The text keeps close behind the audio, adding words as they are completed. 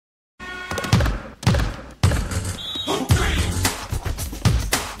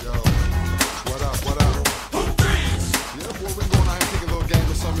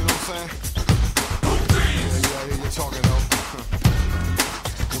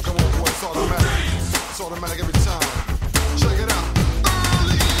It's automatic every time. Check it out.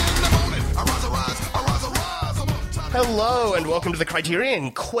 Early in the morning, I rise, I'm up time. Hello and welcome to the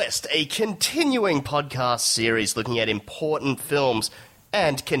Criterion Quest, a continuing podcast series looking at important films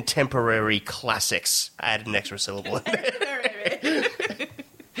and contemporary classics. I added an extra syllable in there.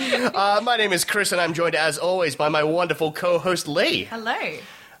 My name is Chris and I'm joined as always by my wonderful co-host Lee. Hello.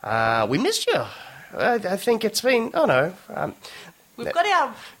 We missed you. I think it's been, We've got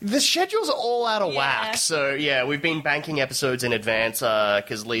our... the schedule's all out of Yeah. whack, so yeah, we've been banking episodes in advance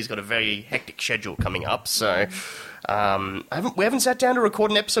because Lee's got a very hectic schedule coming up, so we haven't sat down to record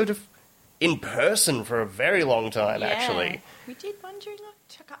an episode of in person for a very long time, actually. We did one during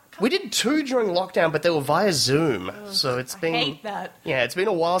lockdown. We did 2 during lockdown, but they were via Zoom, so it's been... I hate that. Yeah, it's been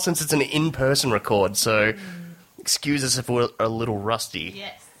a while since it's an in-person record, so excuse us if we're a little rusty.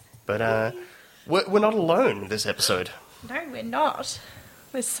 Yes. But we're not alone this episode. No, we're not.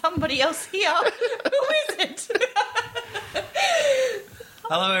 There's somebody else here. Who is it?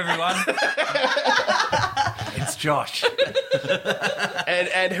 Hello, everyone. It's Josh.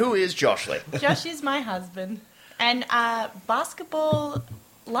 And who is Josh Lee? Josh is my husband. And basketball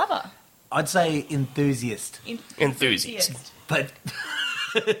lover. I'd say enthusiast, Enthusiast. but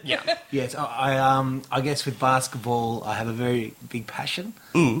Yeah. yes, I guess with basketball, I have a very big passion.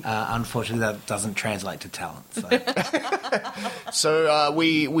 Unfortunately, that doesn't translate to talent. So. So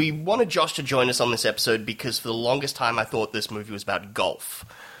we wanted Josh to join us on this episode because for the longest time I thought this movie was about golf.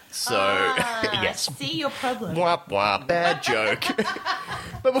 So, yes. See your problem. Wah, wah, bad joke.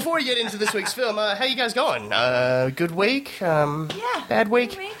 But before we get into this week's film, how you guys going? Good week? Yeah. Bad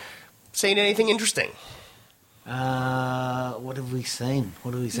week? Good week. Seen anything interesting? What have we seen?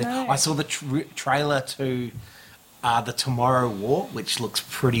 No. I saw the trailer to the Tomorrow War, which looks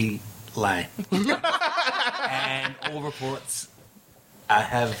pretty lame. And all reports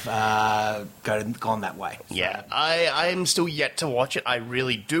have gone that way. Yeah, I'm still yet to watch it. I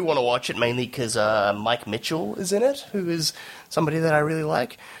really do want to watch it, mainly because Mike Mitchell is in it, who is somebody that I really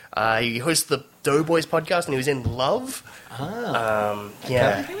like. He hosts the Doughboys podcast, and he was in Love.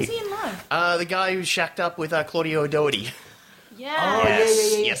 Yeah. Who was he in love? The guy who shacked up with Claudio O'Doherty. Yeah. Oh,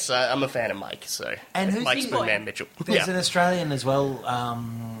 Yes, yeah. Yes, I'm a fan of Mike, so... And who's Mike's the my boy? man Mitchell. There's Yeah. an Australian as well,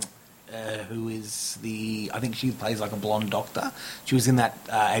 who is I think she plays like a blonde doctor. She was in that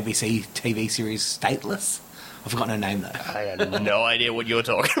ABC TV series Stateless. I've forgotten her name though. I have no idea what you're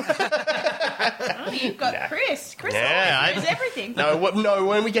talking about. Oh, you've got Nah. Chris. Chris Yeah, always knows everything. No,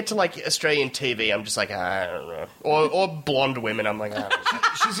 when we get to, like, Australian TV, I'm just like, I don't know. Or blonde women, I'm like, I don't know.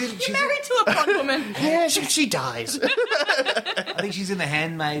 She's You're married to a blonde woman. Yeah, she dies. I think she's in The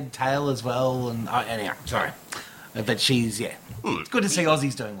Handmaid's Tale as well. And anyhow, sorry, but she's It's good to see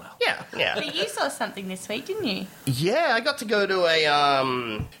Aussies doing well. Yeah. But you saw something this week, didn't you? Yeah, I got to go to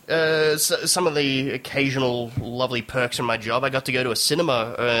some of the occasional lovely perks from my job. I got to go to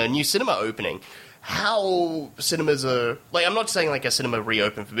a new cinema opening. How cinemas are... Like, I'm not saying, like, a cinema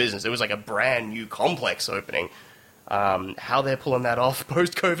reopened for business. It was, like, a brand new complex opening. How they're pulling that off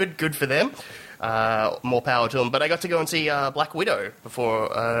post-COVID, good for them. More power to them. But I got to go and see Black Widow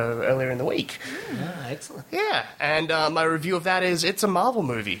earlier in the week. Ah, excellent. Yeah, and my review of that is it's a Marvel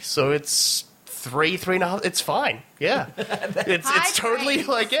movie, so it's 3.5. It's fine. Yeah, it's totally praise.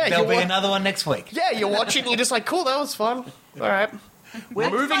 like There'll be another one next week. yeah. You watch it and you're just like, cool, that was fun. All right, we're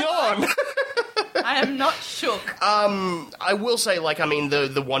moving on. I am not shook. I will say, like, I mean,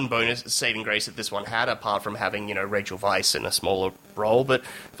 the one bonus saving grace that this one had, apart from having, you know, Rachel Weisz in a smaller role, but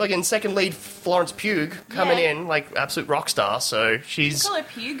fucking second lead Florence Pugh coming Yeah. in like absolute rock star. So she's Call her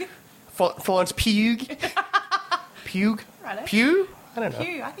Pug. Florence Pugh. Pugh. Righto. Pugh. I don't know.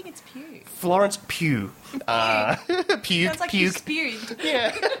 Pugh. I think it's Pugh. Florence Pugh. Pugh. Sounds like you Pugh. spewed.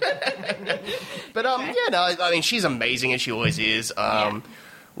 Yeah. But yeah, no, I mean, she's amazing as she always is. I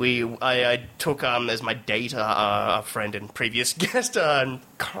took as my date a friend and previous guest and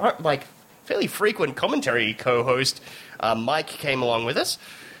like fairly frequent commentary co-host Mike came along with us,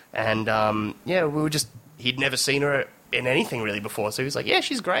 and yeah, we were just he'd never seen her in anything really before, so he was like, yeah,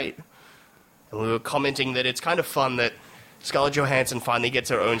 she's great, and we were commenting that it's kind of fun that Scarlett Johansson finally gets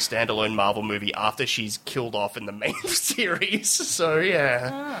her own standalone Marvel movie after she's killed off in the main series. So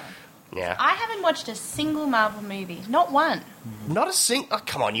yeah. Yeah. I haven't watched a single Marvel movie. Not one. Not a single... Oh,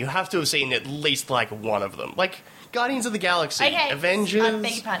 come on, you have to have seen at least, like, one of them. Like, Guardians of the Galaxy, Okay. Avengers, I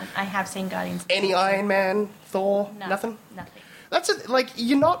beg your pardon. I have seen Guardians. any Iron Man, Thor, No, nothing? Nothing. That's it. Like,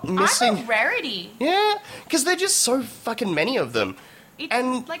 you're not missing... I'm a rarity. Yeah, because they're just so fucking many of them. It's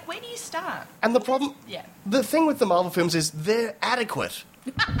And- like, where do you start? And the problem... Yeah. The thing with the Marvel films is they're adequate.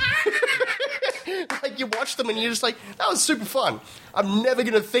 Like, like, you watch them and you're just like, that was super fun. I'm never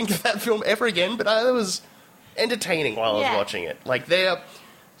going to think of that film ever again, but it was entertaining while I was Yeah. watching it. Like, they're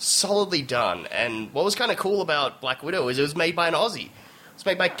solidly done. And what was kind of cool about Black Widow is it was made by an Aussie. It was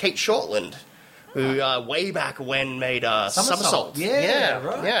made by Kate Shortland, who way back when made Somersault. Yeah,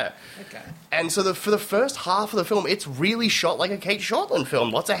 right. Yeah. Okay. And so for the first half of the film, it's really shot like a Kate Shortland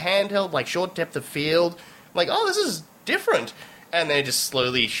film. Lots of handheld, like short depth of field. I'm like, oh, this is different. And then it just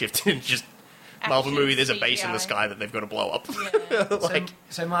slowly shifted. Just Marvel Action, movie. There's a base in the CGI. sky that they've got to blow up. Yeah. like,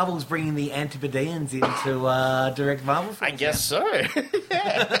 So Marvel's bringing the Antipodeans into direct Marvel films. I guess so. I like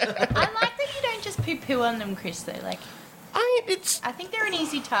that you don't just poo-poo on them, Chris, though. Like, I think they're an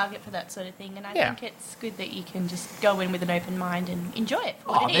easy target for that sort of thing, and I Yeah. think it's good that you can just go in with an open mind and enjoy it for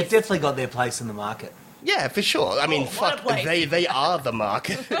Oh, what it they've is. definitely got their place in the market. Yeah, for sure. I mean, Oh, what a fuck, place. they are the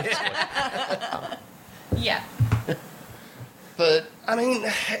market. Yeah. But I mean,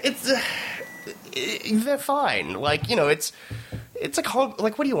 it's they're fine. Like, you know, it's like,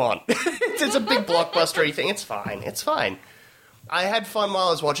 what do you want? it's a big blockbustery thing. It's fine. It's fine. I had fun while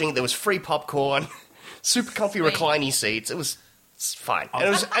I was watching. There was free popcorn, super comfy Sweet. reclining seats. It's fine, and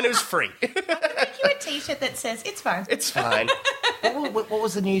it was free. Make you a T-shirt that says "It's fine." It's fine. What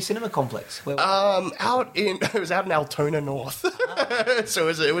was the new cinema complex? Where, It was out in Altona North, so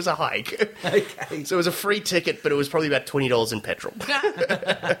it was a hike. okay. So it was a free ticket, but it was probably about $20 in petrol.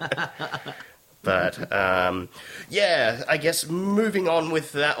 But yeah, I guess moving on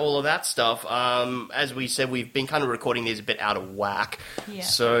with all of that stuff. As we said, we've been kind of recording these a bit out of whack. Yeah.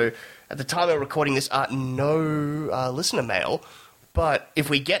 So at the time of recording this, no listener mail. But if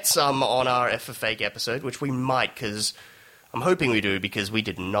we get some on our F for Fake episode, which we might, because I'm hoping we do, because we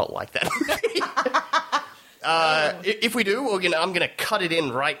did not like that movie. If we do, I'm gonna cut it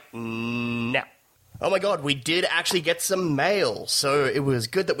in right now. Oh my god, we did actually get some mail, so it was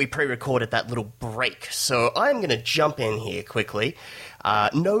good that we pre-recorded that little break. So I'm going to jump in here quickly.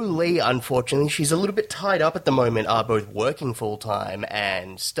 No Lee, unfortunately. She's a little bit tied up at the moment, both working full-time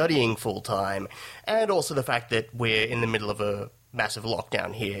and studying full-time, and also the fact that we're in the middle of a massive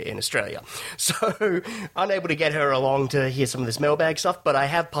lockdown here in Australia. So, unable to get her along to hear some of this mailbag stuff, but I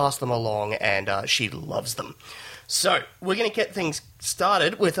have passed them along, and she loves them. So, we're going to get things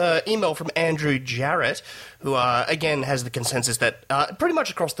started with an email from Andrew Jarrett, who, again, has the consensus that pretty much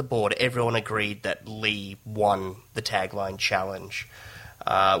across the board, everyone agreed that Lee won the tagline challenge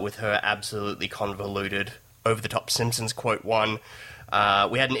with her absolutely convoluted, over-the-top Simpsons quote one.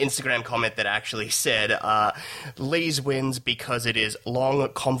 We had an Instagram comment that actually said, Lee's wins because it is long,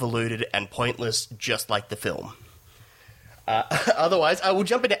 convoluted, and pointless, just like the film. Otherwise, I will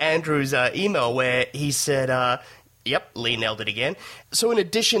jump into Andrew's email where he said, yep, Lee nailed it again. So in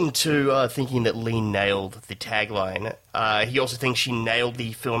addition to thinking that Lee nailed the tagline, he also thinks she nailed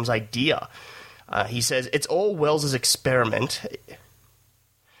the film's idea. He says, it's all Wells's experiment.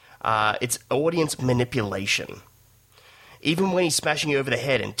 It's audience manipulation. Even when he's smashing you over the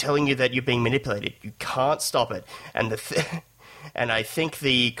head and telling you that you're being manipulated, you can't stop it. And and I think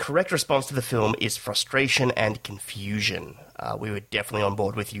the correct response to the film is frustration and confusion. We were definitely on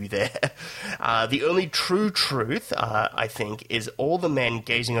board with you there. The only true truth, I think, is all the men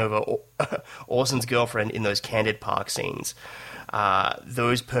gazing over Orson's girlfriend in those candid park scenes.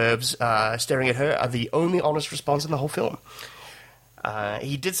 Those pervs staring at her are the only honest response in the whole film.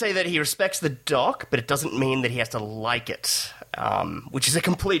 He did say that he respects the doc, but it doesn't mean that he has to like it, which is a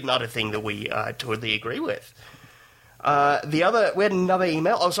complete and utter thing that we totally agree with. We had another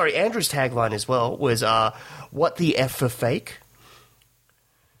email. Oh, sorry, Andrew's tagline as well was, what the F for fake?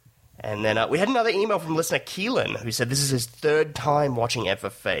 And then we had another email from listener Keelan, who said this is his third time watching F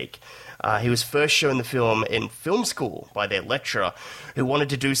for Fake. He was first shown the film in film school by their lecturer, who wanted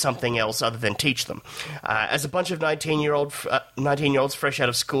to do something else other than teach them. As a bunch of 19-year-olds fresh out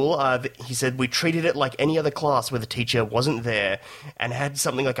of school, he said, we treated it like any other class where the teacher wasn't there and had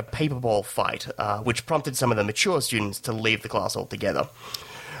something like a paperball fight, which prompted some of the mature students to leave the class altogether.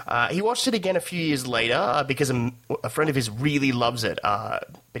 He watched it again a few years later because a friend of his really loves it,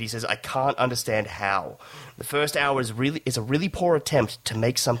 but he says, I can't understand how. The first hour is a really poor attempt to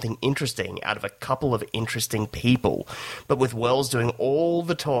make something interesting out of a couple of interesting people, but with Wells doing all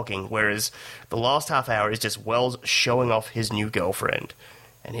the talking, whereas the last half hour is just Wells showing off his new girlfriend.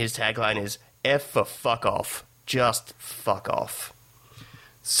 And his tagline is, F for fuck off. Just fuck off.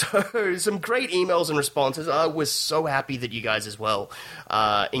 So, some great emails and responses. I was so happy that you guys as well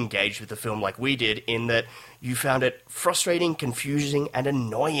engaged with the film like we did, in that you found it frustrating, confusing, and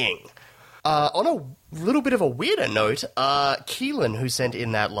annoying. On a little bit of a weirder note, Keelan, who sent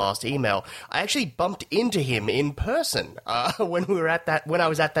in that last email, I actually bumped into him in person when I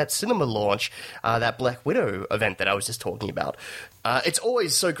was at that cinema launch, that Black Widow event that I was just talking about. It's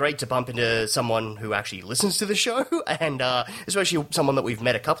always so great to bump into someone who actually listens to the show, and especially someone that we've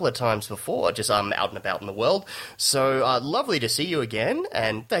met a couple of times before, just out and about in the world. So lovely to see you again,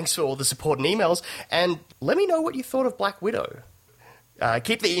 and thanks for all the support and emails. And let me know what you thought of Black Widow.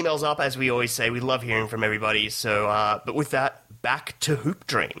 Keep the emails up, as we always say. We love hearing from everybody. So, but with that, back to Hoop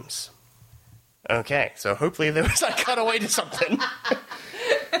Dreams. Okay, so hopefully there was a cutaway to something.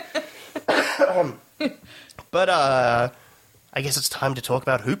 But I guess it's time to talk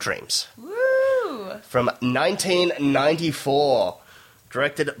about Hoop Dreams. Woo! From 1994,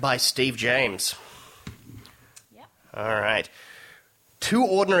 directed by Steve James. Yep. All right. Two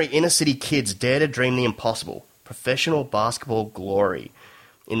ordinary inner-city kids dare to dream the impossible. Professional basketball glory.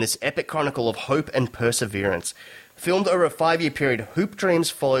 In this epic chronicle of hope and perseverance, filmed over a 5-year period, Hoop Dreams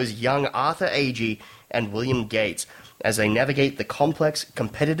follows young Arthur Agee and William Gates as they navigate the complex,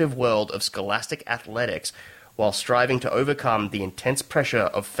 competitive world of scholastic athletics while striving to overcome the intense pressure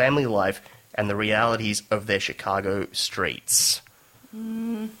of family life and the realities of their Chicago streets.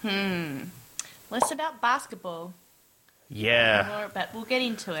 Less about basketball. Yeah. More, but we'll get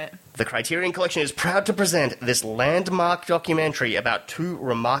into it. The Criterion Collection is proud to present this landmark documentary about two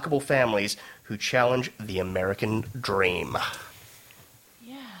remarkable families who challenge the American dream.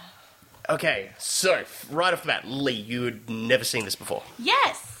 Yeah. Okay, so, right off the bat, Lee, you had never seen this before.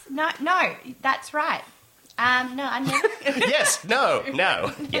 Yes. No, that's right. No, I never... Yes, no,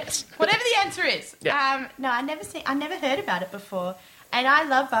 yes. Whatever the answer is. Yeah. No, I never heard about it before. And I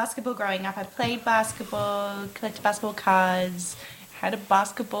loved basketball growing up. I played basketball, collected basketball cards, had a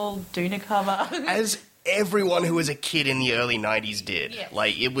basketball doona cover. As everyone who was a kid in the early 90s did. Yes.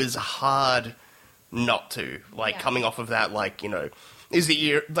 Like, it was hard not to. Like, Yeah. coming off of that, like, you know, is the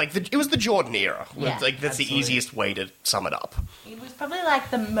year, like, it was the Jordan era. Yeah, Like, that's absolutely. the easiest way to sum it up. It was probably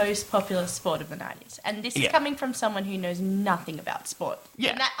like the most popular sport of the 90s. And this is Yeah. coming from someone who knows nothing about sport.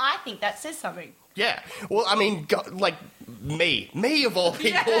 Yeah. And I think that says something. Yeah. Well, I mean, like, me of all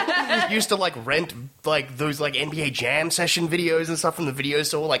people, used to, like, rent, like, those, like, NBA Jam session videos and stuff from the video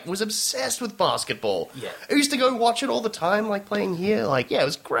store, like, was obsessed with basketball. Yeah. I used to go watch it all the time, like, playing here. Like, yeah, it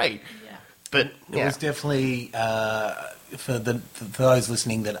was great. Yeah. But, It was definitely, for those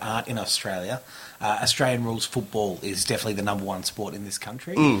listening that aren't in Australia, Australian rules football is definitely the number one sport in this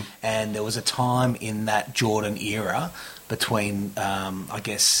country. And there was a time in that Jordan era between, I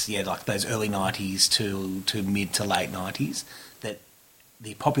guess, like those early 90s to mid to late 90s, that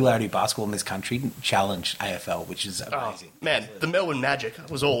the popularity of basketball in this country challenged AFL, which is amazing. Man, the Melbourne Magic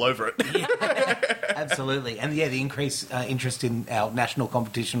was all over it. Absolutely. And the increased interest in our national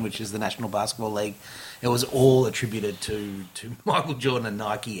competition, which is the National Basketball League, it was all attributed to Michael Jordan and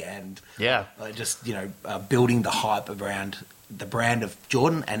Nike, and Yeah. just, building the hype around the brand of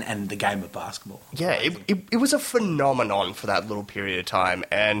Jordan and the game of basketball. Yeah, it was a phenomenon for that little period of time,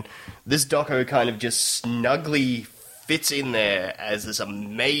 and this doco kind of just snugly fits in there as this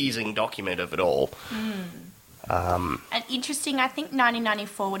amazing document of it all. And interesting, I think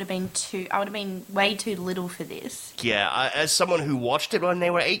 1994 would have been I would have been way too little for this. Yeah, as someone who watched it when they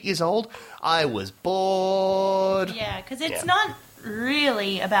were 8 years old, I was bored. Yeah, because it's Yeah. not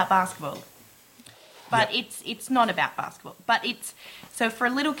really about basketball. But it's not about basketball. But it's... So for a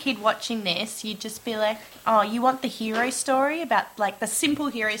little kid watching this, you'd just be like, oh, you want the hero story about... Like, the simple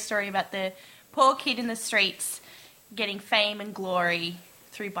hero story about the poor kid in the streets getting fame and glory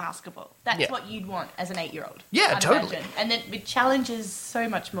through basketball. That's Yeah. what you'd want as an 8-year-old. Yeah, I'd totally. imagine. And then it challenges so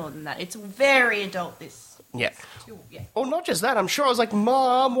much more than that. It's very adult, this. Yeah. Yeah. Well, not just that, I'm sure I was like,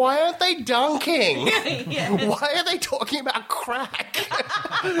 Mom, why aren't they dunking? Yeah. Why are they talking about crack?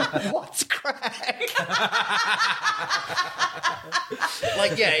 What's crack?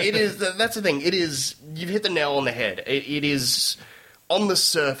 Like, yeah, it is. That's the thing. It is. You've hit the nail on the head. It is. On the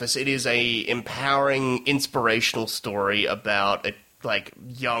surface, it is a empowering, inspirational story about like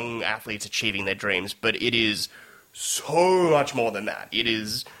young athletes achieving their dreams. But it is so much more than that. It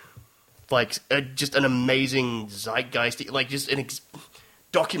is like just an amazing zeitgeist, like just an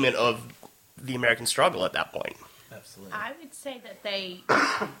document of the American struggle at that point. Absolutely. I would say that they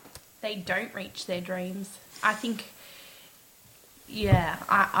don't reach their dreams. I think,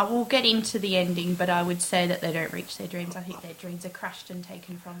 I will get into the ending, but I would say that they don't reach their dreams. I think their dreams are crushed and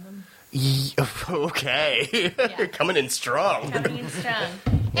taken from them. Okay, Yeah. coming in strong. Coming in strong.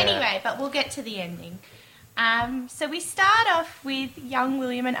 Anyway, but we'll get to the ending. So we start off with young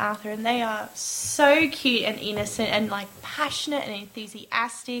William and Arthur, and they are so cute and innocent and like passionate and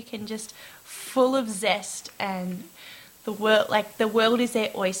enthusiastic and just full of zest, and the world is their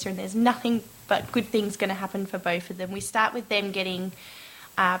oyster, and there's nothing but good things going to happen for both of them. We start with them getting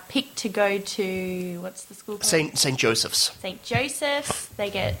picked to go to, what's the school called? St. Joseph's. St. Joseph's. They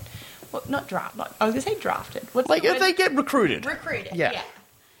get not drafted. I was going to say drafted. What's Like, the word? they get recruited. Recruited. Yeah. Yeah.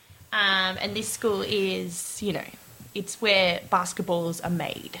 And this school is, it's where basketballs are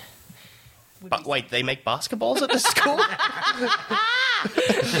made. But wait, they make basketballs at this school?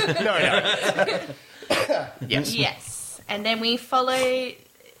 No. Yes. Yes. And then we follow.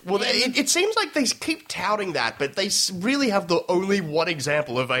 Well, them. it seems like they keep touting that, but they really have the only one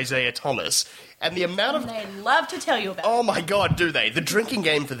example of Isaiah Thomas. And the amount of... They love to tell you about Oh my god, do they? The drinking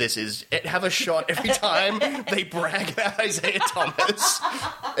game for this is have a shot every time they brag about Isaiah Thomas.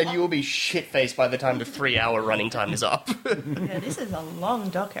 And you will be shit-faced by the time the 3-hour running time is up. Yeah, this is a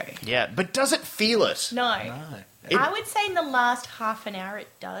long doco. Yeah, but does it feel it? No. It- I would say in the last half an hour it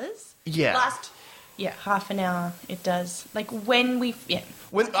does. Yeah. Half an hour it does. Like when we... Yeah.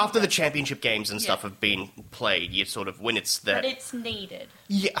 After the championship games and stuff Yeah. have been played, you sort of, when it's that... But it's needed.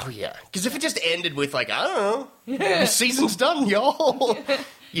 Yeah, oh yeah. Because if it just ended with, like, I don't know, the season's done, y'all,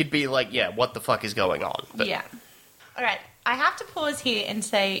 you'd be like, yeah, what the fuck is going on? But Yeah. All right. I have to pause here and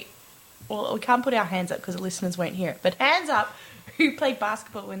say, well, we can't put our hands up because the listeners won't hear it, but hands up who played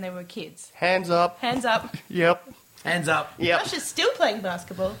basketball when they were kids. Hands up. Hands up. Yep. Hands up. Yep. Josh is still playing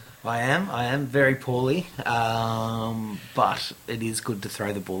basketball. I am very poorly, but it is good to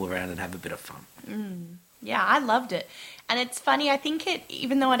throw the ball around and have a bit of fun. Yeah, I loved it. And it's funny, I think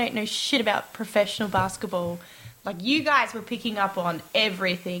even though I don't know shit about professional basketball, like you guys were picking up on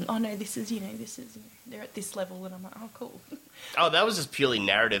everything. Oh no, they're at this level, and I'm like, oh cool. Oh, that was just purely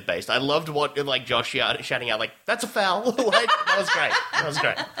narrative based. I loved what, like, Josh shouting out, like, that's a foul. Like, that was great. That was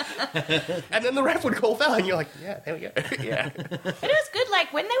great. And then the ref would call foul, and you're like, yeah, there we go. Yeah. But it was good,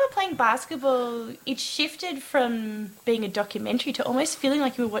 like when they were playing basketball, it shifted from being a documentary to almost feeling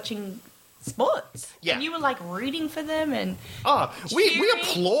like you were watching sports. Yeah. And you were like rooting for them and Oh, we cheering.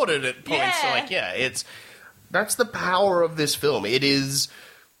 applauded at points. Yeah. Like, yeah, that's the power of this film. It is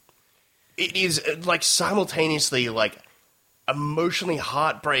like simultaneously like emotionally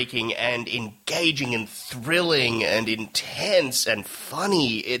heartbreaking and engaging and thrilling and intense and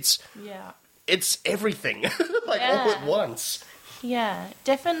funny. It's yeah. everything like all at Yeah. once, Yeah.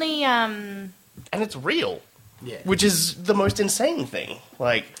 Definitely and it's real, Yeah. which is the most insane thing.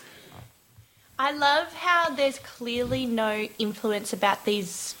 Like, I love how there's clearly no influence about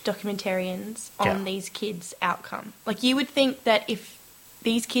these documentarians on Yeah. these kids' outcome. Like, you would think that if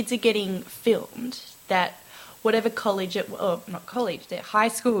these kids are getting filmed, that whatever college, not college, their high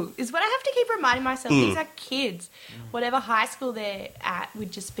school, is what I have to keep reminding myself. These are kids. Whatever high school they're at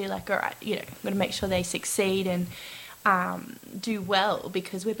would just be like, all right, I'm going to make sure they succeed and do well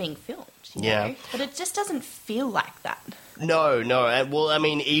because we're being filmed. You Yeah. know? But it just doesn't feel like that. no. Well, I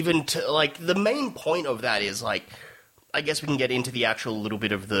mean, even to, like, the main point of that is, like, I guess we can get into the actual little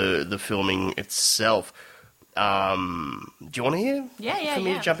bit of the filming itself. Do you want to hear? Yeah, For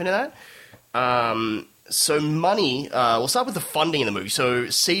me yeah. to jump into that? So money, we'll start with the funding in the movie. So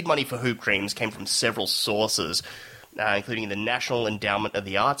seed money for Hoop Dreams came from several sources, including the National Endowment of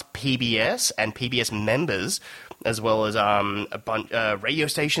the Arts, PBS, and PBS members, as well as a bunch radio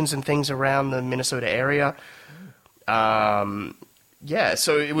stations and things around the Minnesota area. Yeah,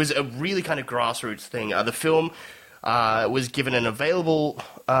 so it was a really kind of grassroots thing. The film was given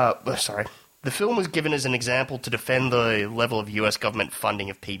the film was given as an example to defend the level of US government funding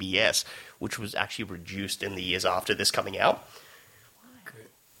of PBS, which was actually reduced in the years after this coming out.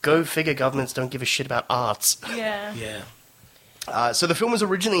 Go figure, governments don't give a shit about arts. Yeah. Yeah. So the film was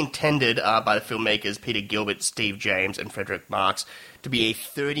originally intended by the filmmakers Peter Gilbert, Steve James, and Frederick Marks to be a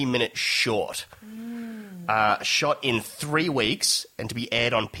 30-minute short, shot in 3 weeks and to be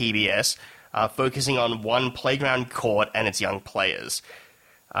aired on PBS, focusing on one playground court and its young players.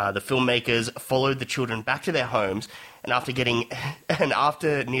 The filmmakers followed the children back to their homes, and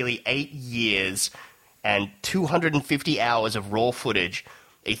after nearly 8 years and 250 hours of raw footage,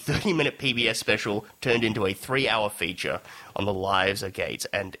 a 30-minute PBS special turned into a 3-hour feature on the lives of Gates,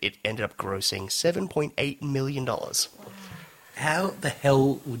 and it ended up grossing $7.8 million. How the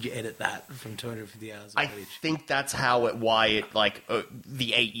hell would you edit that from 250 hours of I footage? think that's why it, like,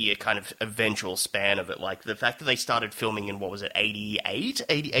 the 8-year kind of eventual span of it. Like, the fact that they started filming in,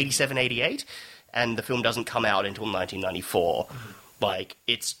 87, 88, and the film doesn't come out until 1994. Like,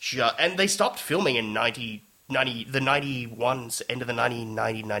 it's just... And they stopped filming in the 91, end of the 90,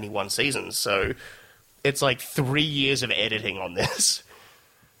 91 seasons, so It's like 3 years of editing on this.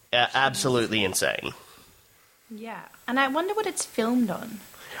 Absolutely insane. Yeah. And I wonder what it's filmed on.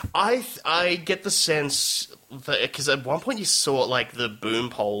 I get the sense that, because at one point you saw like the boom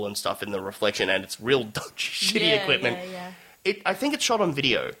pole and stuff in the reflection, and it's real shitty Yeah, equipment. Yeah. I think it's shot on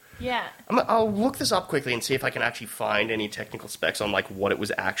video. Yeah. I'll look this up quickly and see if I can actually find any technical specs on like what it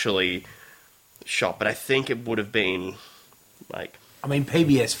was actually shot. But I think it would have been like, I mean,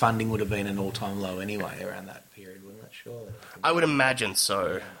 PBS funding would have been an all-time low anyway around that period, wouldn't it? Surely. I would imagine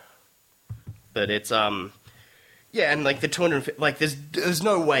so. But it's yeah, and like the 250, like there's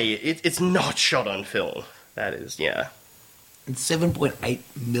no way it's not shot on film. That is, yeah. And $7.8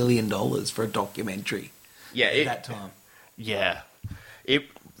 million for a documentary Yeah, at that time. Yeah,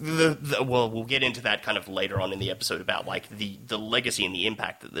 well, we'll get into that kind of later on in the episode about like the legacy and the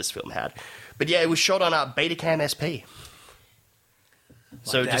impact that this film had. But yeah, it was shot on a Betacam SP.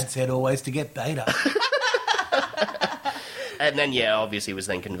 So Dad said always to get beta. And then yeah, obviously it was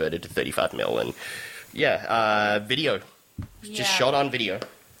then converted to 35mm, and yeah, video, just shot on video.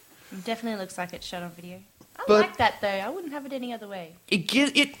 It definitely looks like it's shot on video. I But- like that though. I wouldn't have it any other way. It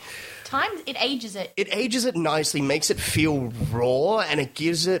Ages it. It ages it nicely, makes it feel raw, and it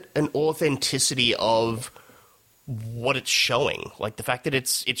gives it an authenticity of what it's showing. Like the fact that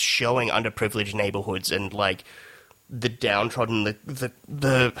it's showing underprivileged neighborhoods and like the downtrodden,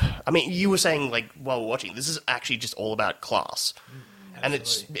 the. I mean, you were saying like while we're watching, this is actually just all about class. And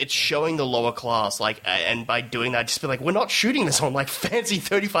it's showing the lower class, like, and by doing that, just be like, we're not shooting this on like fancy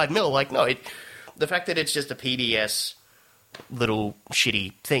 35mm. Like, no, the fact that it's just a PBS little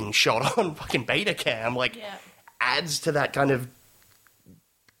shitty thing shot on fucking Betacam, like, adds to that kind of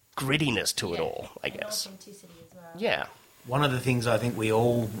grittiness to it all, I guess. Authenticity as well. Yeah. One of the things I think we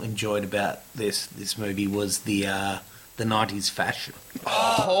all enjoyed about this movie was the 90s fashion.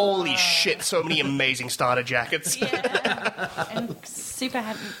 Holy shit, so many amazing starter jackets. Yeah. And super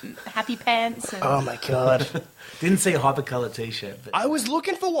happy pants. And Oh my god. Didn't see a hypercolor t-shirt, but I was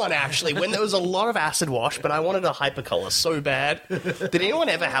looking for one actually when there was a lot of acid wash, but I wanted a hypercolor so bad. Did anyone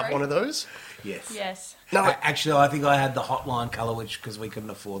ever have one of those? yes. yes. No, Actually, I think I had the hotline color, which because we couldn't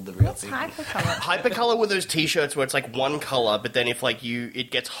afford the real What's thing. hypercolor? hypercolor were those t-shirts where it's like one color, but then if like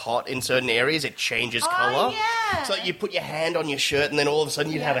it gets hot in certain areas, it changes color. yeah. So you put your hand on your shirt, and then all of a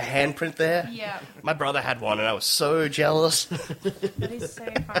sudden you'd have a handprint there. Yeah. My brother had one, and I was so jealous. That is so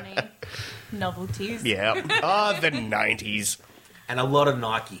funny. Novelties. Yeah. The 90s. And a lot of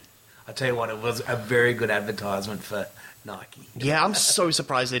Nike. I tell you what, it was a very good advertisement for Nike. Yeah, I'm so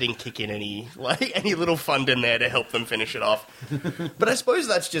surprised they didn't kick in any little fund in there to help them finish it off. But I suppose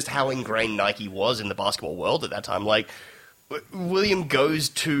that's just how ingrained Nike was in the basketball world at that time. Like, William goes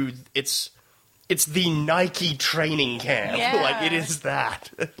to it's the Nike training camp. Yeah. Like, it is that.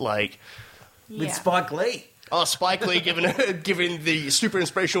 Like, Yeah. With Spike Lee. oh, Spike Lee giving the super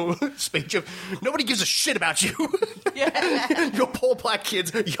inspirational speech of nobody gives a shit about you. You're poor black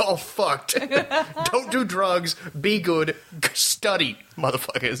kids. Y'all fucked. Don't do drugs. Be good. Study,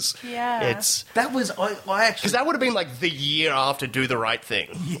 motherfuckers. Yeah. It's That was, I because actually, that would have been like the year after Do the Right Thing.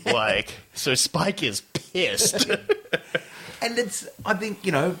 Like, so Spike is pissed. and it's, I think,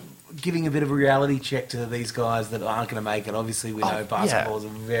 giving a bit of a reality check to these guys that aren't going to make it. Obviously, we know basketball is a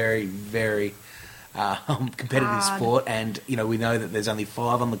very, very competitive Hard. sport, and we know that there's only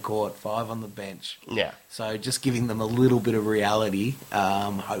 5 on the court, 5 on the bench. Yeah. So just giving them a little bit of reality,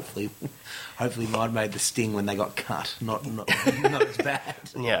 hopefully might have made the sting when they got cut not as bad.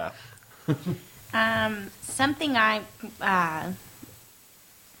 Yeah. Something I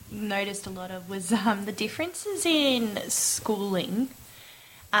noticed a lot of was the differences in schooling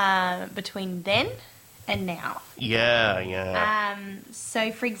between then and now. Yeah.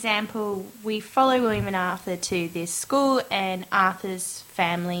 So, for example, we follow William and Arthur to this school, and Arthur's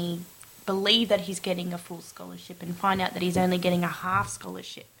family believe that he's getting a full scholarship and find out that he's only getting a half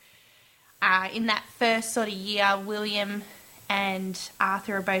scholarship. In that first sort of year, William and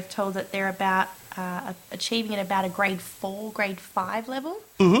Arthur are both told that they're about achieving at about a grade 4, grade 5 level,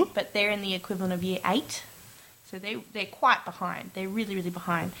 but they're in the equivalent of year 8. So they're quite behind. They're really, really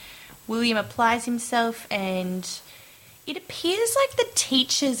behind. William applies himself, and it appears like the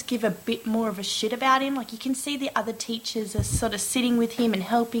teachers give a bit more of a shit about him. Like, you can see the other teachers are sort of sitting with him and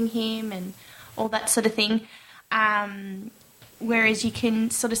helping him and all that sort of thing. Whereas you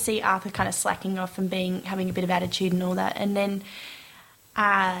can sort of see Arthur kind of slacking off and having a bit of attitude and all that. And then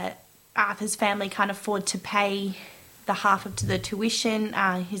Arthur's family can't afford to pay the half of the tuition.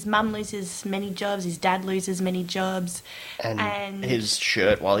 His mum loses many jobs. His dad loses many jobs. And his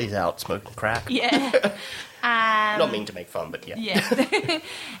shirt while he's out smoking crack. Yeah. Not mean to make fun, but yeah. Yeah.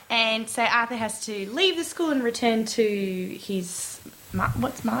 And so Arthur has to leave the school and return to his...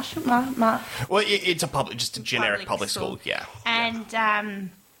 what's Marshall? Well, it's just a generic public school. Yeah. And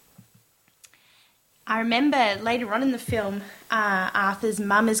I remember later on in the film, Arthur's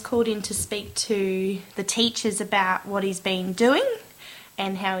mum is called in to speak to the teachers about what he's been doing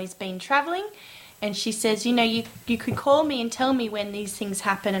and how he's been travelling. And she says, you know, you could call me and tell me when these things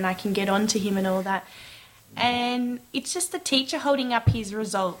happen and I can get on to him and all that. And it's just the teacher holding up his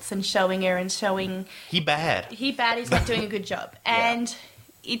results and showing her and showing... He bad. He's not doing a good job. And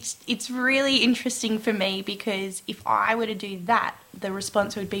it's really interesting for me because if I were to do that, the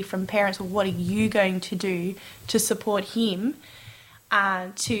response would be from parents, well, what are you going to do to support him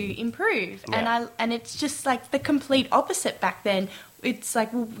to improve? Yeah. And it's just like the complete opposite back then. It's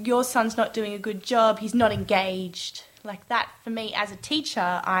like, well, your son's not doing a good job. He's not engaged. Like that, for me, as a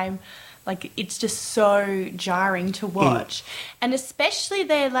teacher, I'm... Like, it's just so jarring to watch. And especially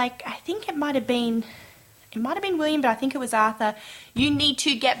they're like, I think it might have been William, but I think it was Arthur, you need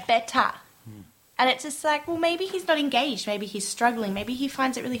to get better. And it's just like, well, maybe he's not engaged. Maybe he's struggling. Maybe he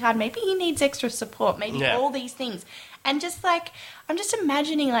finds it really hard. Maybe he needs extra support. Maybe all these things. And just like, I'm just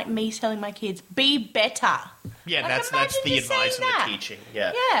imagining like me telling my kids, be better. Yeah, Like, that's the imagine just advice of saying that. the teaching.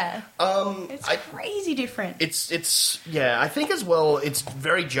 Yeah. Yeah. It's crazy different. It's I think as well it's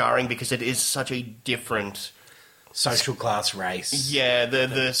very jarring because it is such a different Social class, race. Yeah,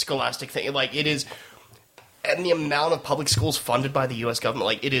 the scholastic thing, like it is, and the amount of public schools funded by the US government,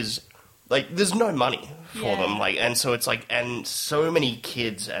 like it is, like there's no money for them, like, and so it's like, and so many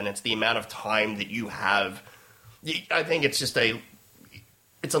kids, and it's the amount of time that you have. I think it's just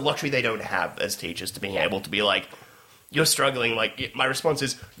it's a luxury they don't have as teachers to being able to be like, you're struggling. Like my response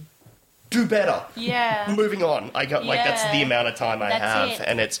is, do better. Yeah. Moving on. I got like that's the amount of time I have, it.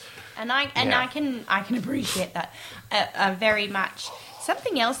 and it's. And I can appreciate that very much.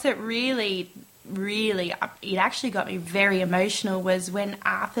 Something else that really it actually got me very emotional was when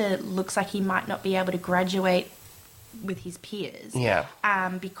Arthur looks like he might not be able to graduate with his peers. Yeah.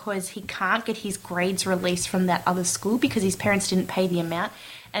 Because he can't get his grades released from that other school because his parents didn't pay the amount,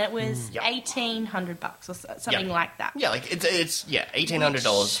 and it was $1,800 or something like that. Yeah, like it's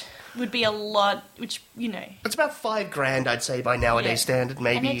 $1,800. Would be a lot, which, you know. It's about $5,000, I'd say, by nowadays standard,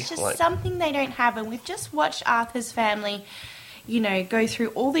 maybe. And it's just like, something they don't have. And we've just watched Arthur's family, you know, go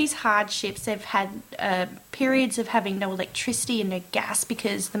through all these hardships. They've had periods of having no electricity and no gas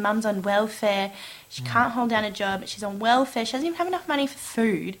because the mum's on welfare. She can't hold down a job. She's on welfare. She doesn't even have enough money for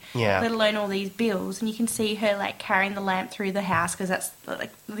food, let alone all these bills. And you can see her, like, carrying the lamp through the house because that's,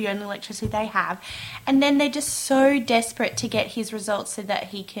 like, the only electricity they have. And then they're just so desperate to get his results so that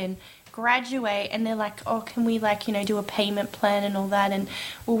he can graduate, and they're like, oh, can we, like, you know, do a payment plan and all that? And,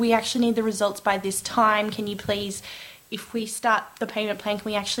 well, we actually need the results by this time. Can you please... If we start the payment plan, can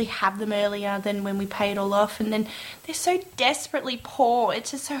we actually have them earlier than when we pay it all off? And then they're so desperately poor.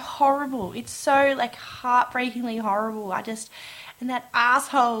 It's just so horrible. It's so, like, heartbreakingly horrible. And that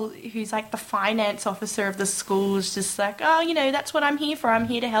asshole who's, like, the finance officer of the school is just like, oh, you know, that's what I'm here for. I'm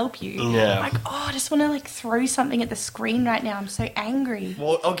here to help you. Yeah. Like, oh, I just want to, like, throw something at the screen right now. I'm so angry.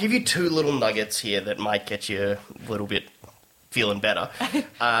 Well, I'll give you two little nuggets here that might get you a little bit feeling better.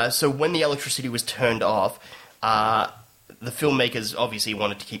 So when the electricity was turned off, the filmmakers obviously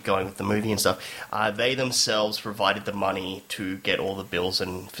wanted to keep going with the movie and stuff. They themselves provided the money to get all the bills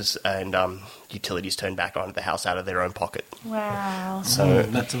and utilities turned back onto the house out of their own pocket. Wow. So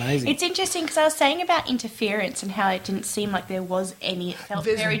That's amazing. It's interesting because I was saying about interference and how it didn't seem like there was any. It felt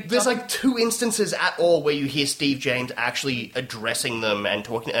very there's like two instances at all where you hear Steve James actually addressing them and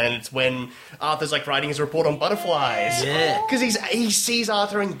talking, and it's when Arthur's like writing his report on butterflies. Yeah. Because he sees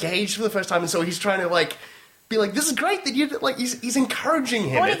Arthur engaged for the first time, and so he's trying to like be like, this is great that you like. He's encouraging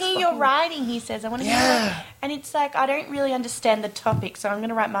him. I want to It's hear fucking- your writing, he says. I want to hear Yeah. And it's like, I don't really understand the topic, so I'm going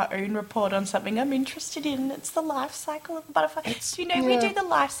to write my own report on something I'm interested in. It's the life cycle of the butterfly. Do you know we do the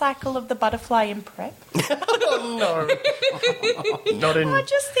life cycle of the butterfly in prep? Oh, no. Not in... I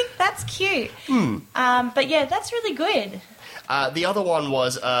just think that's cute. But yeah, that's really good. The other one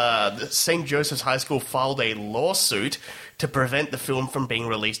was St. Joseph's High School filed a lawsuit to prevent the film from being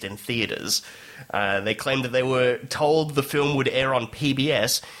released in theaters. They claimed that they were told the film would air on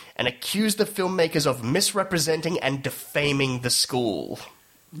PBS and accused the filmmakers of misrepresenting and defaming the school.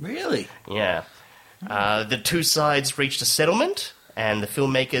 Really? Yeah. The two sides reached a settlement, and the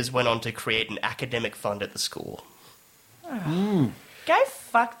filmmakers went on to create an academic fund at the school. Go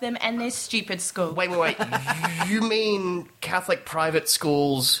fuck them and their stupid school. Wait. You mean Catholic private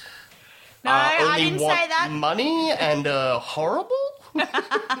schools no, only I didn't want say that. money and horrible?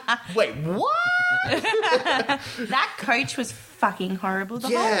 Wait, what? That coach was fucking horrible. The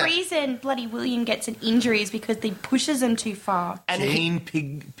Yeah. whole reason bloody William gets an injury is because he pushes him too far. And Gene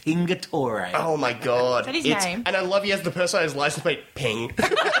Pingatore. oh my god. Is that his name? And I love he has the personalized license plate ping.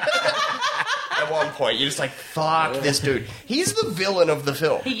 At one point, you're just like, fuck this dude. He's the villain of the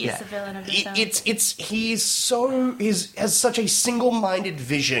film. He is Yeah. the villain of the film. Has such a single-minded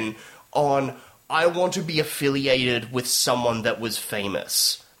vision on I want to be affiliated with someone that was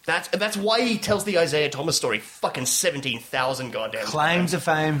famous. That's why he tells the Isaiah Thomas story fucking 17,000 goddamn Claims of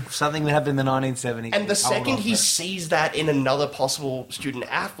fame, something that happened in the 1970s. And the Hold second on he to it. sees that in another possible student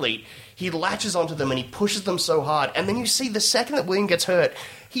athlete, he latches onto them and he pushes them so hard. And then you see the second that William gets hurt,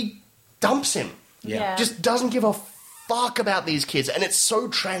 he dumps him. Yeah. Just doesn't give a fuck about these kids. And it's so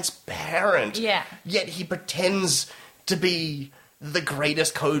transparent. Yeah. Yet he pretends to be the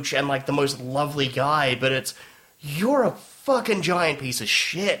greatest coach and like the most lovely guy. But it's, you're a fucking giant piece of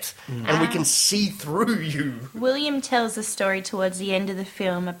shit. And we can see through you. William tells a story towards the end of the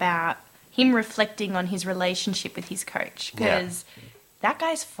film about him reflecting on his relationship with his coach because that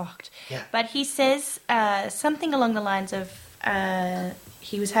guy's fucked. Yeah. But he says something along the lines of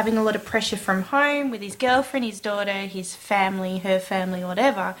he was having a lot of pressure from home with his girlfriend, his daughter, his family, her family,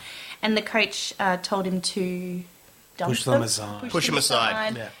 whatever, and the coach told him to dump Push them aside. Push them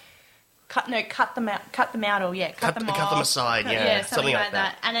aside. Yeah. Cut them out, cut them off. Cut them aside, yeah, something like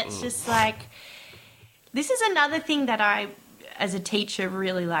that. And it's just like, this is another thing that I, as a teacher,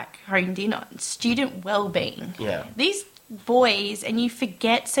 really like honed in on, student well-being. Yeah. These boys, and you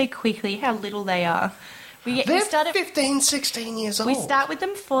forget so quickly how little they are. We They're start at 15, 16 years old. we start with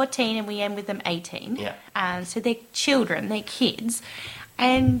them 14 and we end with them 18. Yeah. So they're children, they're kids.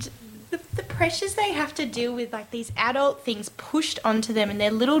 And the pressures they have to deal with, like these adult things pushed onto them and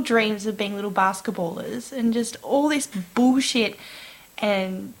their little dreams of being little basketballers and just all this bullshit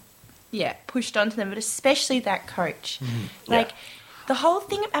and, pushed onto them. But especially that coach. Like, the whole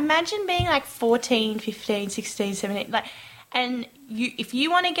thing, imagine being like 14, 15, 16, 17, like, and if you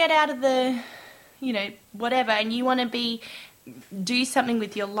want to get out of the, whatever, and you want to do something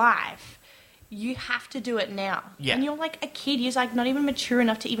with your life, you have to do it now. Yeah. And you're like a kid, you're like not even mature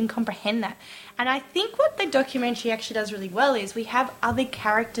enough to even comprehend that. And I think what the documentary actually does really well is we have other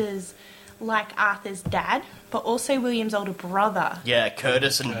characters like Arthur's dad, but also William's older brother. Yeah,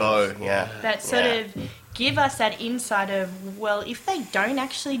 Curtis and Bo, yeah. That sort of give us that insight of, well, if they don't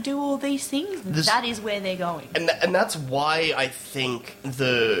actually do all these things, that is where they're going. And that's why I think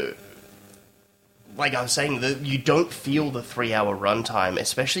like I was saying, you don't feel the 3-hour runtime,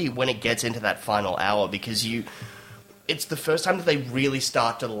 especially when it gets into that final hour, because it's the first time that they really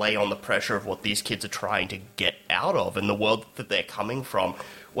start to lay on the pressure of what these kids are trying to get out of and the world that they're coming from.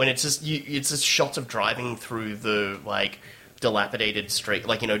 When it's just shots of driving through the like dilapidated street,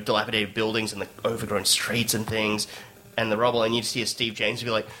 like dilapidated buildings and the overgrown streets and things, and the rubble, and you see a Steve James be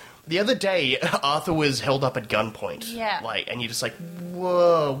like, the other day Arthur was held up at gunpoint, and you're just like,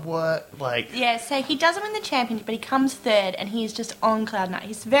 whoa, what, like, so he doesn't win the championship, but he comes third, and he's just on cloud nine.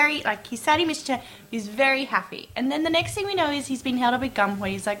 He's very, he sat in Mr. He's very happy. And then the next thing we know is he's been held up at gunpoint.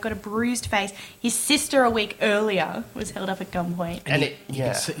 He's, got a bruised face. His sister a week earlier was held up at gunpoint. and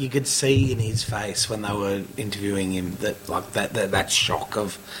You could see in his face when they were interviewing him that shock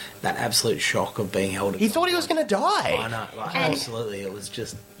of, that absolute shock of being held. he thought he was going to die. I know, And- absolutely. It was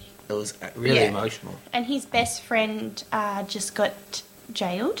really emotional. And his best friend just got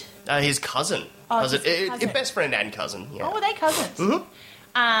jailed. His cousin. Oh, his cousin. Best friend and cousin, yeah. Oh, were they cousins?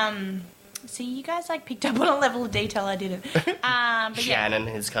 Mm-hmm. See, you guys picked up on a level of detail I didn't. But Shannon,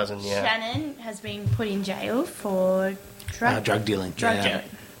 his cousin, yeah. Shannon has been put in jail for drug Drug dealing. dealing.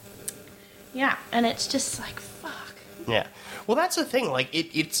 Yeah, and it's just like, fuck. Yeah. Well, that's the thing. Like,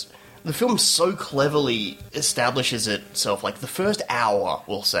 it's the film so cleverly establishes itself. Like, the first hour,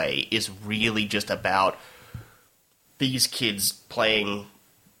 we'll say, is really just about these kids playing.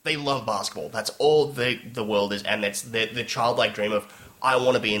 They love basketball. That's all the world is, and that's the childlike dream of, I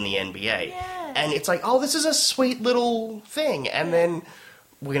want to be in the NBA. Yeah. And it's like, oh, this is a sweet little thing. And then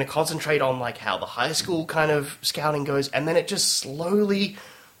we're going to concentrate on, like, how the high school kind of scouting goes, and then it just slowly,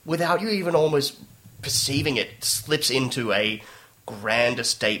 without you even almost perceiving it, slips into a grander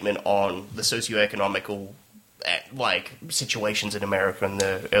statement on the socioeconomical situations in America in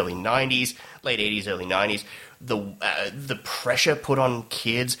the early 90s, late 80s, early 90s, the pressure put on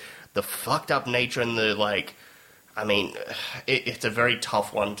kids, the fucked up nature and the I mean, it's a very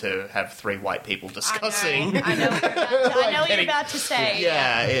tough one to have three white people discussing. I know what you're about to say.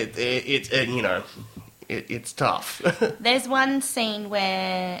 Yeah, it's tough. There's one scene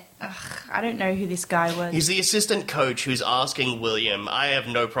where I don't know who this guy was. He's the assistant coach who's asking William, I have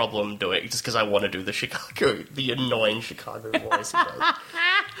no problem doing it just because I want to do the annoying Chicago voice he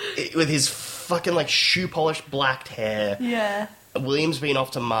does. With his fucking, like, shoe-polished blacked hair. Yeah. William's been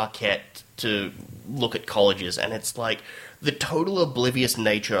off to Marquette to look at colleges, and it's like the total oblivious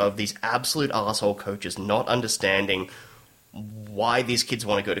nature of these absolute arsehole coaches not understanding why these kids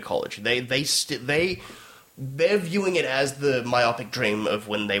want to go to college. They're viewing it as the myopic dream of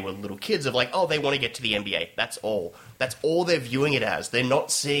when they were little kids of like, oh, they want to get to the NBA. That's all. That's all they're viewing it as. They're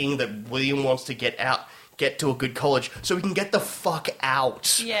not seeing that William wants to get to a good college so he can get the fuck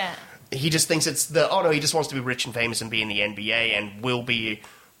out. Yeah. He just thinks it's he just wants to be rich and famous and be in the NBA and will be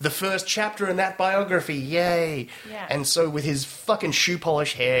the first chapter in that biography. Yay. Yeah. And so with his fucking shoe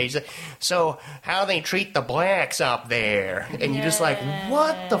polish hair, he's like, so how they treat the blacks up there. And you're just like,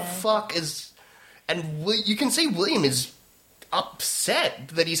 what the fuck is... And you can see William is upset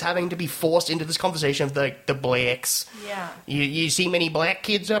that he's having to be forced into this conversation of the blacks. Yeah. You see many black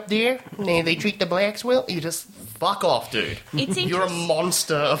kids up there? They treat the blacks well? You just fuck off, dude. You're a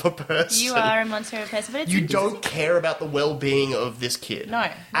monster of a person. You are a monster of a person, but it's You don't care about the well-being of this kid. No.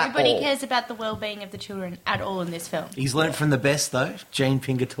 At Nobody all. cares about the well-being of the children at all in this film. He's learnt from the best, though. Jane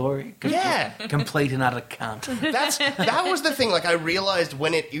Pingatori. Yeah. Complete and utter cunt. That was the thing. Like, I realized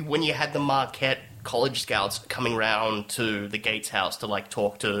when you had the Marquette college scouts coming round to the Gates house to, like,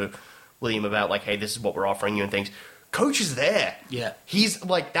 talk to William about, like, hey, this is what we're offering you and things. Coach is there. Yeah. He's,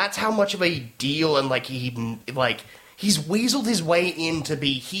 like, that's how much of a deal and, like, he's weaseled his way in to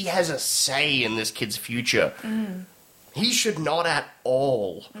be, he has a say in this kid's future. Mm. He should not at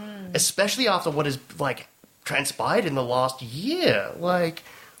all. Mm. Especially after what has, like, transpired in the last year. Like,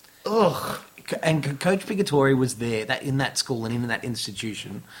 ugh. And Coach Pingatori was there in that school and in that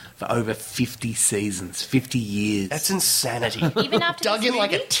institution for over 50 seasons, 50 years. That's insanity. Even after Dug this in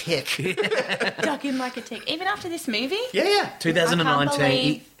like a movie? tick. Dug in like a tick. Even after this movie? Yeah.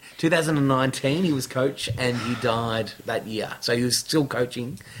 2019. 2019, he was coach, and he died that year. So he was still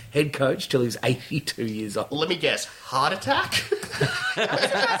coaching, head coach, till he was 82 years old. Let me guess. Heart attack? I'm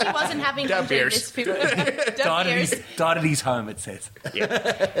surprised he wasn't having Dumb fun doing beers. this film. Died at his home, it says.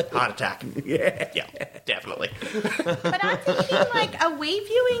 Yeah. Heart attack. Yeah. Yeah, definitely. But I'm thinking, like, are we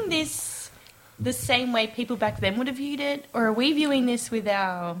viewing this the same way people back then would have viewed it? Or are we viewing this with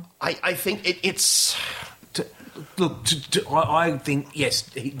our... I think it's... I think, yes,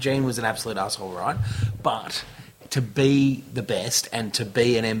 Gene was an absolute asshole, right? But to be the best and to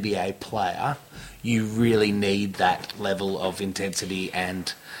be an NBA player, you really need that level of intensity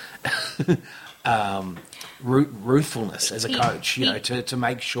and ruthfulness as a coach, to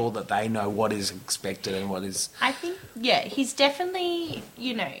make sure that they know what is expected and what is... I think, yeah, he's definitely,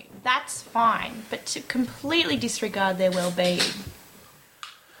 that's fine. But to completely disregard their well-being...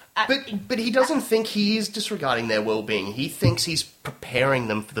 But he doesn't think he is disregarding their well-being. He thinks he's preparing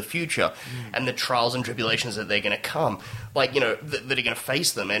them for the future and the trials and tribulations that they're going to come, like, that are going to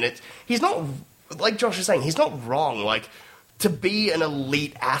face them. And he's not, like Josh is saying, he's not wrong. Like, to be an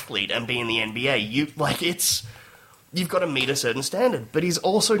elite athlete and be in the NBA, you've got to meet a certain standard. But he's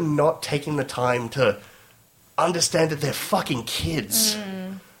also not taking the time to understand that they're fucking kids.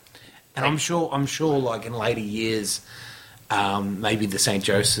 And I'm sure, like, in later years... maybe the St.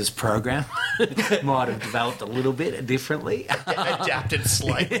 Joseph's program might have developed a little bit differently. Adapted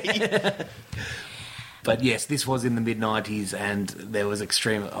slightly. But yes, this was in the mid-90s and there was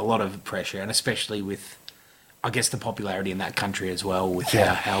a lot of pressure, and especially with, I guess, the popularity in that country as well, with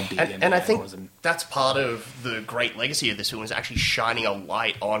how big and I think was. that's part of the great legacy of this film, is actually shining a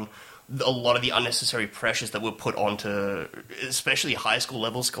light on a lot of the unnecessary pressures that were put onto, especially high school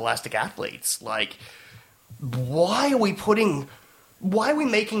level scholastic athletes. Like... Why are we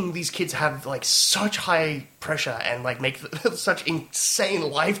making these kids have, like, such high pressure and, like, make such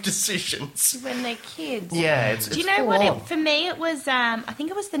insane life decisions? When they're kids. Yeah, Do you know what? For me, it was, I think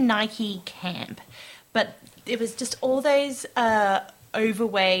it was the Nike camp. But it was just all those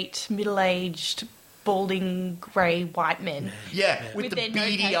overweight, middle-aged, balding, grey white men. Yeah, with the their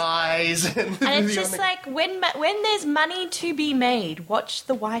beady notepads. eyes. And it's just like, when there's money to be made, watch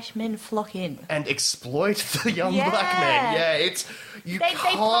the white men flock in. And exploit the young Yeah. black men. Yeah, they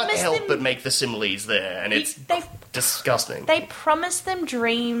can't promise help them- but make the similes there, and it's disgusting. They promise them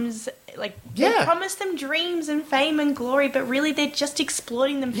dreams, they Yeah. promise them dreams and fame and glory, but really they're just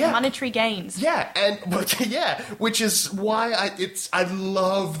exploiting them for Yeah. monetary gains. Yeah, which is why I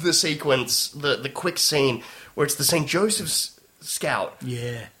love the sequence, the quick scene where it's the St. Joseph's Scout.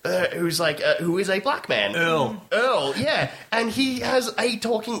 Yeah. Who is a black man. Earl, yeah. And he has a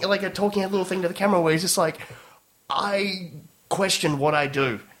talking head little thing to the camera where he's just like, I question what I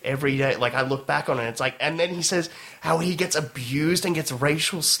do every day. Like, I look back on it, it's like, and then he says how he gets abused and gets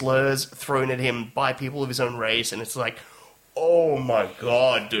racial slurs thrown at him by people of his own race, and it's like, oh my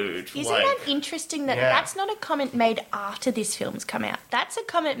god, dude. Isn't that interesting that that's not a comment made after this film's come out? That's a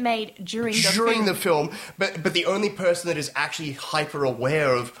comment made during the film. But the only person that is actually hyper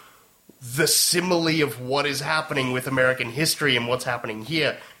aware of the simile of what is happening with American history and what's happening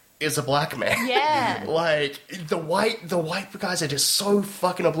here is a black man. Yeah. Like, the white guys are just so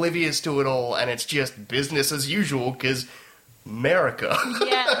fucking oblivious to it all, and it's just business as usual, because America.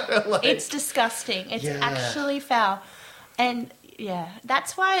 Yeah. Like, it's disgusting. It's Yeah. actually foul. And, yeah,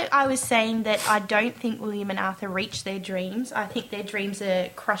 that's why I was saying that I don't think William and Arthur reach their dreams. I think their dreams are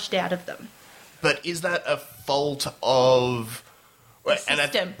crushed out of them. But is that a fault of...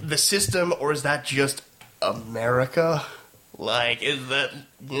 system. The system, or is that just America? Like, is that...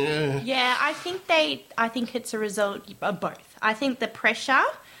 Yeah, I think it's a result of both. I think the pressure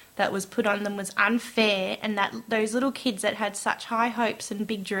that was put on them was unfair, and that those little kids that had such high hopes and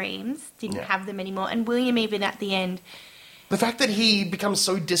big dreams didn't have them anymore. And William, even at the end... The fact that he becomes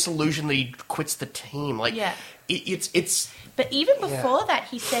so disillusioned that he quits the team, like, Yeah. it's... But even before that,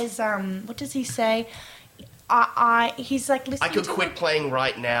 he says, what does he say? He's like listening I could to quit playing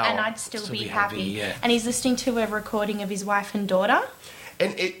right now. and I'd still be happy. yeah. And he's listening to a recording of his wife and daughter.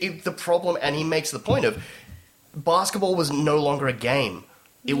 And the problem, and he makes the point of, basketball was no longer a game.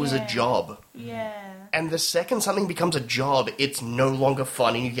 It was a Yeah. job. Yeah. And the second something becomes a job, it's no longer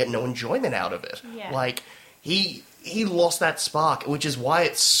fun and you get no enjoyment out of it. Yeah. Like, he lost that spark, which is why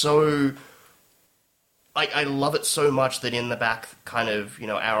it's so... I love it so much that in the back kind of,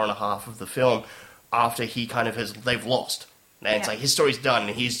 hour and a half of the film, after he kind of they've lost. And it's Yeah. like, his story's done,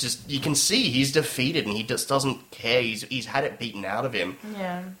 and he's just, you can see he's defeated, and he just doesn't care. He's had it beaten out of him.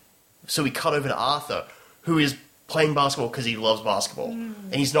 Yeah. So we cut over to Arthur, who is playing basketball because he loves basketball.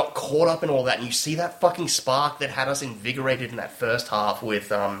 And he's not caught up in all that. And you see that fucking spark that had us invigorated in that first half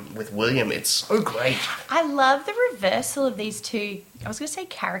with William. It's so great. I love the reversal of these two. I was going to say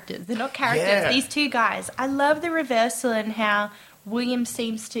characters. They're not characters. Yeah. These two guys. I love the reversal and how William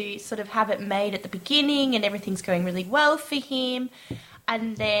seems to sort of have it made at the beginning and everything's going really well for him.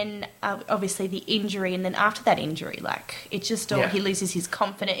 And then, obviously, the injury. And then after that injury, it's just all, he loses his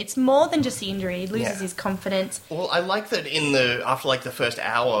confidence. It's more than just the injury. He loses his confidence. Well, I like that after the first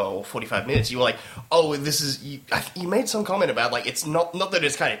hour or 45 minutes, you were like, oh, this is... You made some comment about, it's not that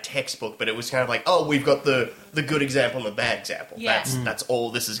it's kind of textbook, but it was kind of like, oh, we've got the good example and the bad example. Yeah. That's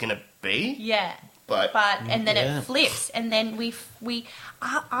all this is going to be. Yeah. But and then it flips, and then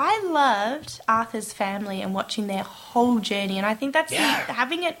I loved Arthur's family and watching their whole journey, and I think that's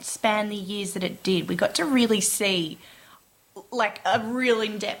having it span the years that it did. We got to really see a real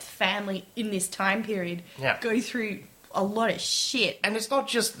in-depth family in this time period go through a lot of shit. And it's not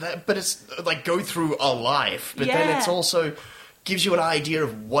just that, but it's go through a life, but then it's also gives you an idea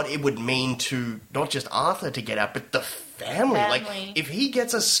of what it would mean to not just Arthur to get out, but the family. If he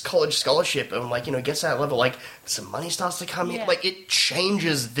gets a college scholarship and gets to that level, some money starts to come in, it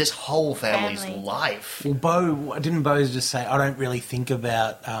changes this whole family's life. Well, didn't Bo just say, I don't really think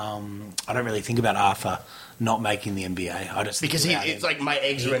about Arthur not making the NBA. I just think because about it's him. my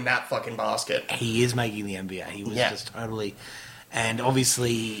eggs are in that fucking basket. He is making the NBA. He was just totally, and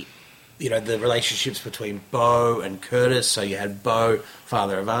obviously, the relationships between Bo and Curtis. So you had Bo,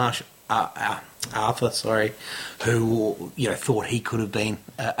 father of Arthur, who thought he could have been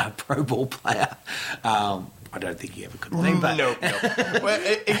a pro ball player. I don't think he ever could have been. But No.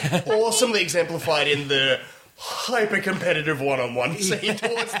 Well, awesomely exemplified in the hyper-competitive one-on-one scene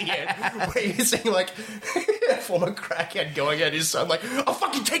towards the end, where you're seeing a former crackhead going at his son, I'll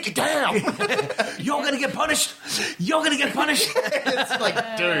fucking take you down. You're gonna get punished. You're gonna get punished. It's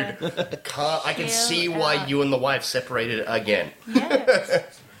dude, I can see why you and the wife separated again.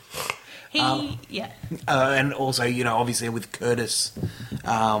 Yes. And also, obviously with Curtis,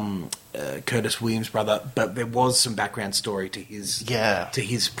 Curtis Williams' brother, but there was some background story to his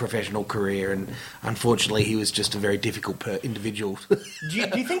professional career, and unfortunately, he was just a very difficult individual. Do you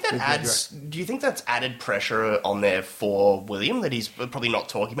think that adds? Do you think that's added pressure on there for William that he's probably not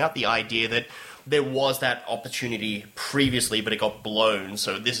talking about? The idea that there was that opportunity previously, but it got blown,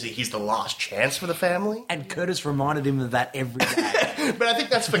 so he's the last chance for the family? And Curtis reminded him of that every day. But I think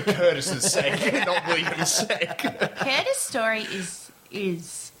that's for Curtis's sake, not William's sake. Curtis' story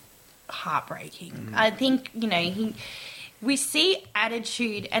is heartbreaking. I think we see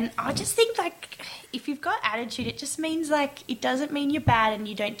attitude, and I just think, like, if you've got attitude, it just means, like, it doesn't mean you're bad and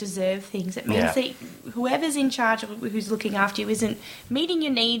you don't deserve things. It means that whoever's in charge of who's looking after you isn't meeting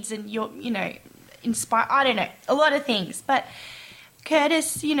your needs and you're, inspired. I don't know, a lot of things. But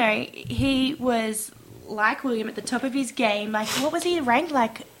Curtis, he was, like William, at the top of his game. Like, what was he ranked?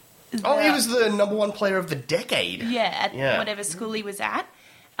 Like, He was the number one player of the decade. at whatever school he was at.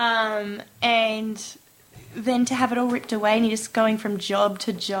 And then to have it all ripped away and you're just going from job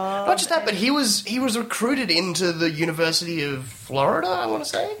to job. Not just that, but he was recruited into the University of Florida, I want to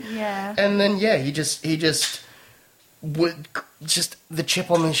say. Yeah. And then he just would just the chip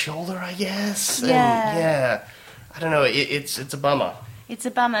on his shoulder, I guess. Yeah. And I don't know. It's a bummer. It's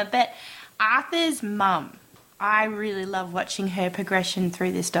a bummer. But Arthur's mum, I really love watching her progression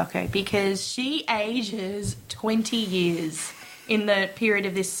through this doco because she ages 20 years in the period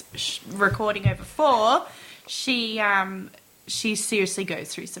of this recording over 4. She seriously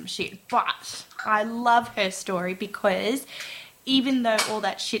goes through some shit. But I love her story because even though all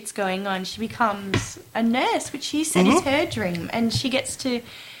that shit's going on, she becomes a nurse, which she said is her dream. And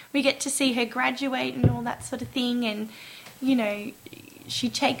we get to see her graduate and all that sort of thing. And, she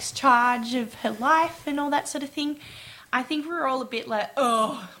takes charge of her life and all that sort of thing. I think we were all a bit like,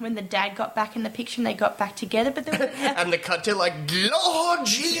 when the dad got back in the picture and they got back together. But there was and the cut to like, Lord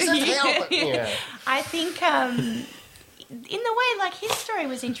Jesus, help! Yeah. I think in the way, like, his story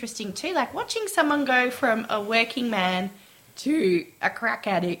was interesting too. Like, watching someone go from a working man to a crack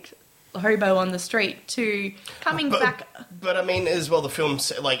addict, hobo on the street, to coming back. But I mean, as well, the film,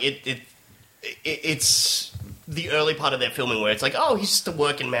 like, it's the early part of their filming where it's like, he's just a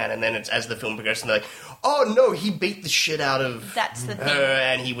working man, and then it's as the film progresses, they're like, oh no, he beat the shit out of That's the her, thing.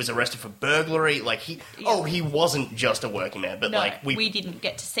 and he was arrested for burglary. Like, he wasn't just a working man, but No, like we didn't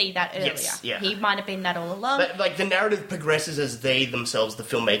get to see that earlier. Yes, yeah. He might have been that all along. But, like, the narrative progresses as they themselves, the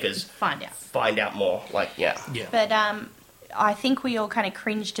filmmakers, Find out. more. Like, yeah. But I think we all kind of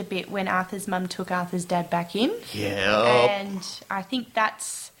cringed a bit when Arthur's mum took Arthur's dad back in. Yeah. And I think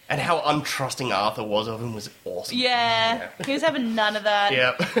that's... And how untrusting Arthur was of him was awesome. Yeah, he was having none of that.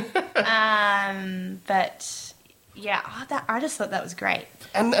 Yeah. But yeah, I just thought that was great.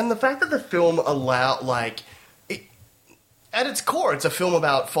 And the fact that the film allowed, like, at its core, it's a film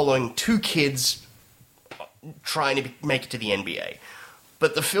about following two kids trying to make it to the NBA.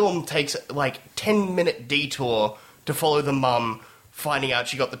 But the film takes, like, 10-minute detour to follow the mum finding out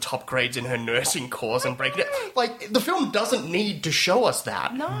she got the top grades in her nursing course and breaking it. Like, the film doesn't need to show us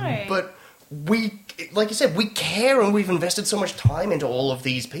that. No. But we, like you said, we care and we've invested so much time into all of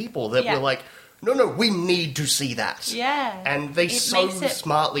these people that we're like, no, we need to see that. Yeah. And they It so makes it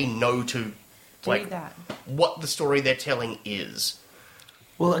smartly know to, like, that. what the story they're telling is.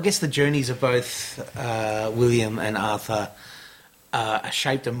 Well, I guess the journeys of both William and Arthur are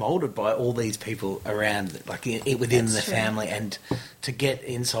shaped and moulded by all these people around, like, within That's the true. family, and to get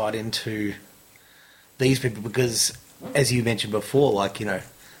insight into these people, because, as you mentioned before, like,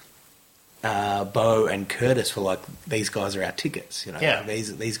 Bo and Curtis were like, these guys are our tickets, Yeah.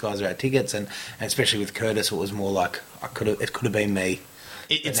 these guys are our tickets, and especially with Curtis, it was more like, it could have been me.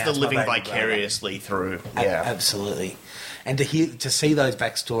 It's now the it's my living baby vicariously through. A- Yeah. Absolutely. And to see those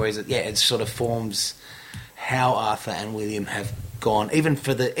backstories, it sort of forms how Arthur and William have gone, even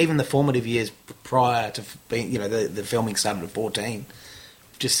the formative years prior to being, the filming started at 14,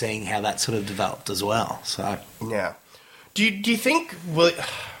 just seeing how that sort of developed as well. So Yeah. Do you think? Well,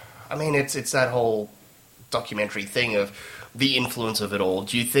 I mean, it's that whole documentary thing of the influence of it all.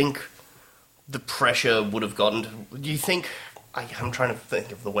 Do you think the pressure would have gotten? Do you think? I'm trying to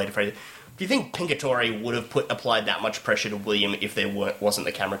think of the way to phrase it. Do you think Pinkatori would have applied that much pressure to William if there wasn't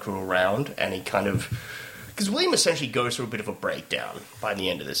the camera crew around, and he kind of? Because William essentially goes through a bit of a breakdown by the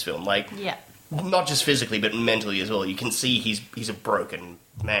end of this film, like not just physically but mentally as well. You can see he's a broken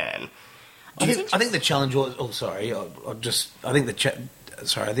man. I think the challenge was. I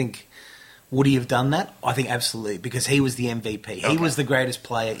think would he have done that? I think absolutely, because he was the MVP. He was the greatest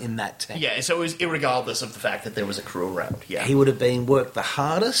player in that team. Yeah, so it was irregardless of the fact that there was a crew around. Yeah, He would have been worked the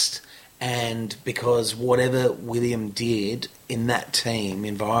hardest, and because whatever William did in that team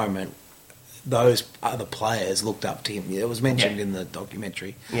environment, those other players looked up to him. It was mentioned in the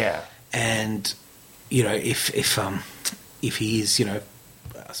documentary. Yeah. And if he is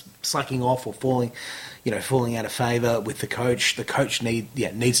slacking off or falling out of favour with the coach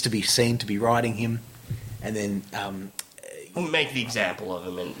needs to be seen to be riding him, and then Make the example of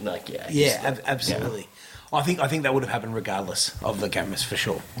him and absolutely. Yeah. I think that would have happened regardless of the cameras, for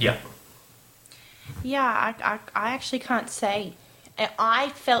sure. Yeah. Yeah, I actually can't say. I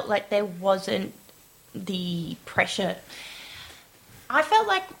felt like there wasn't the pressure. I felt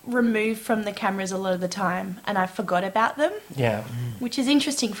like removed from the cameras a lot of the time, and I forgot about them, Yeah. which is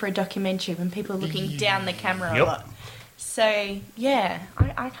interesting for a documentary when people are looking down the camera Yep. a lot. So, yeah,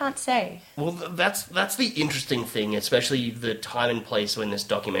 I can't say. Well, that's the interesting thing, especially the time and place when this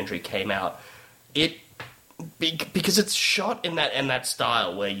documentary came out. Because it's shot in that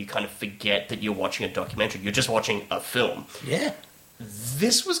style where you kind of forget that you're watching a documentary. You're just watching a film. Yeah.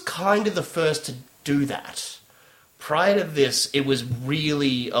 This was kind of the first to do that. Prior to this, it was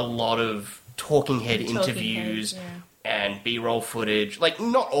really a lot of talking head interviews heads, and B-roll footage. Like,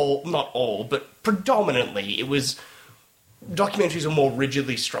 not all, but predominantly it was... Documentaries are more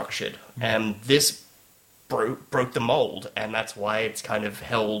rigidly structured, and this broke the mold, and that's why it's kind of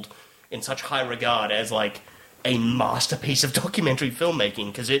held in such high regard as, like, a masterpiece of documentary filmmaking,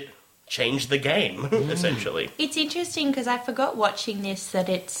 because it changed the game, essentially. It's interesting because I forgot watching this that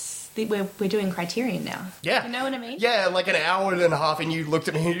we're doing Criterion now. Yeah. You know what I mean? Yeah, like an hour and a half, and you looked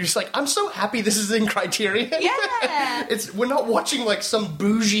at me and you're just like, I'm so happy this is in Criterion. Yeah. We're not watching like some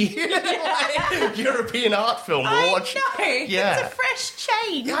bougie like, European art film. We're I watching. know. Yeah. It's a fresh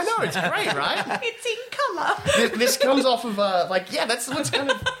change. Yeah, I know, it's great, right? It's in colour. This comes off of, that's what's kind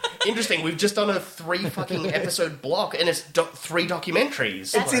of interesting. We've just done a 3 fucking episode block, and it's 3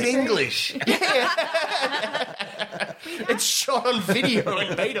 documentaries. That's It's in true. English. It's shot on video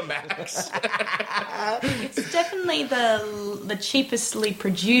in Betamax. It's definitely the cheapestly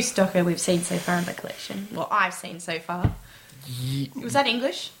produced doco we've seen so far in the collection. Well, I've seen so far. Was that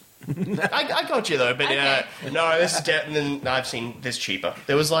English? I got you though, but Okay. no, this is definitely. I've seen this cheaper.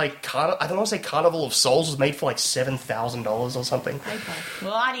 There was like I don't want to say Carnival of Souls was made for like $7,000 or something. Okay.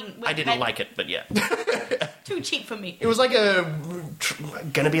 Well, I didn't. like it, but yeah, Too cheap for me. it was like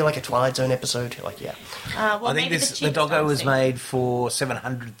gonna be like a Twilight Zone episode. Like yeah, Well, I think maybe the cheapest doggo I've was seen. made for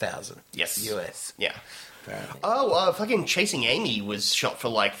 700,000 yes, US. yeah. Apparently. Oh, fucking Chasing Amy was shot for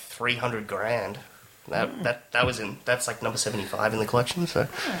like $300,000. That was in. That's like number 75 in the collection. So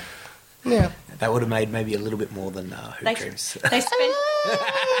yeah, That would have made maybe a little bit more than Hoop They, Dreams. they spent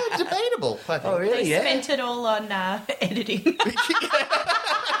debatable. I think. Oh, really? they Yeah. spent it all on editing.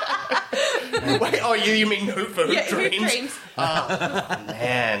 Wait, oh, you mean Hoop for Hoop Yeah, Hoop Dreams? Dreams.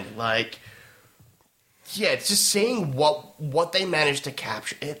 Man, like, yeah, it's just seeing what they managed to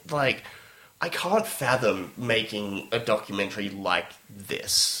capture. It like, I can't fathom making a documentary like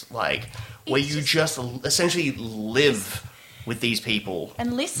this, like where It's you just essentially live with these people.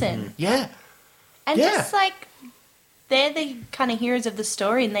 And listen. Yeah, And Yeah. just like they're the kind of heroes of the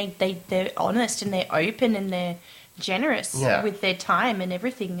story, and they're honest and they're open and they're generous Yeah. with their time and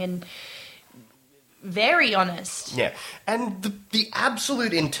everything, and very honest. yeah, and the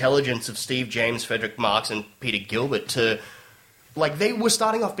absolute intelligence of Steve James, Frederick Marks, and Peter Gilbert to. Like, they were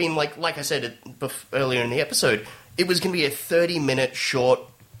starting off being, like I said earlier in the episode, it was going to be a 30-minute short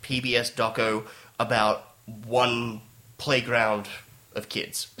PBS doco about one playground of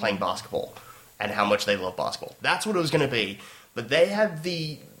kids playing basketball and how much they love basketball. That's what it was going to be. But they had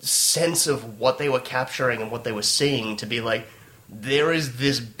the sense of what they were capturing and what they were seeing to be like, there is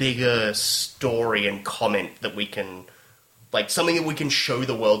this bigger story and comment that we can... Like, something that we can show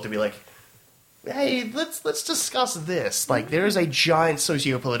the world to be like, hey, let's discuss this. Like, there is a giant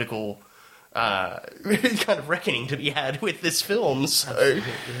socio-political kind of reckoning to be had with this film. So,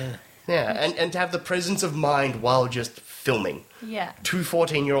 yeah, and to have the presence of mind while just filming Yeah. 2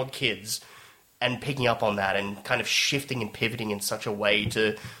 14-year-old kids and picking up on that and kind of shifting and pivoting in such a way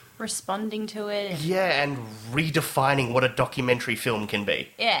to, Responding to it. yeah, and redefining what a documentary film can be.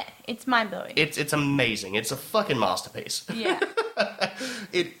 Yeah, it's mind blowing. It's amazing. It's a fucking masterpiece. Yeah.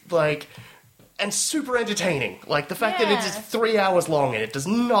 It, like... And super entertaining. Like, the fact that Yeah. it's 3 hours long and it does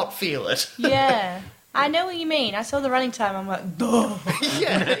not feel it. Yeah. I know what you mean. I saw the running time. I'm like, duh.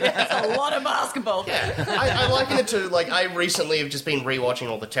 Yeah. That's a lot of basketball. Yeah. I liken it to, like, I recently have just been rewatching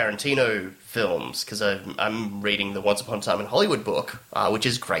all the Tarantino films because I'm reading the Once Upon a Time in Hollywood book, which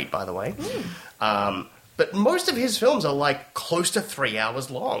is great, by the way. But most of his films are, like, close to 3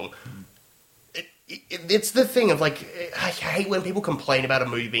 hours long. It's the thing of, like, I hate when people complain about a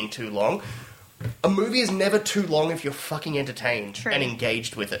movie being too long. A movie is never too long if you're fucking entertained True. and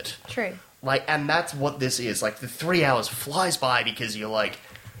engaged with it. True. Like, and that's what this is. Like, the 3 hours flies by because you're, like,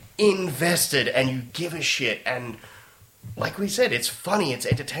 invested and you give a shit. And, like we said, it's funny, it's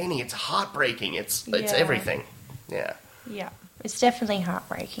entertaining, it's heartbreaking, it's Yeah. everything. Yeah. Yeah. It's definitely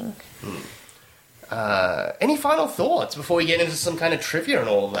heartbreaking. Any final thoughts before we get into some kind of trivia and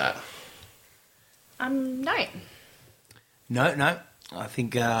all of that? No. No. I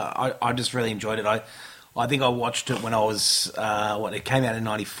think I just really enjoyed it. I think I watched it when I was it came out in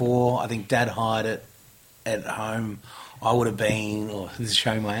 '94. I think Dad hired it at home I would have been, or this is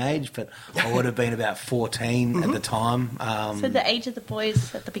showing my age, but I would have been about 14 at the time. So the age of the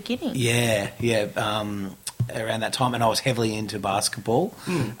boys at the beginning. Yeah, around that time, and I was heavily into basketball.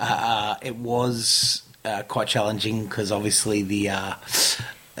 It was quite challenging because obviously the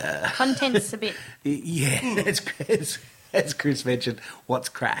Content's a bit. as Chris mentioned, what's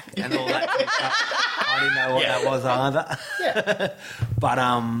crack and all that sort of stuff. I didn't know what that was either.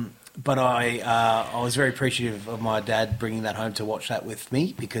 But I was very appreciative of my dad bringing that home to watch that with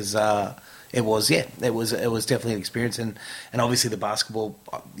me because it was definitely an experience, and obviously the basketball,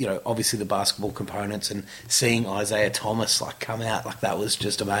 the basketball components, and seeing Isaiah Thomas like come out, like that was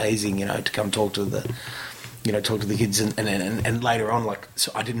just amazing, to come talk to the kids, and later on, like,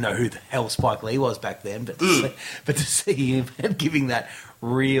 so I didn't know who the hell Spike Lee was back then, but to see him giving that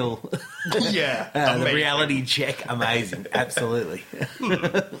real the reality check, amazing, absolutely.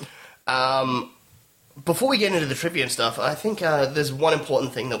 Before we get into the trivia and stuff, I think there's one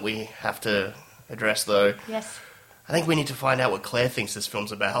important thing that we have to address, though. Yes. I think we need to find out what Claire thinks this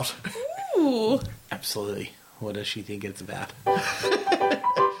film's about. Ooh. Absolutely. What does she think it's about?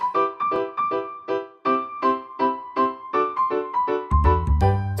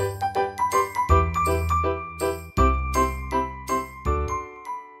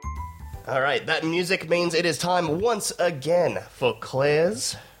 All right, that music means it is time once again for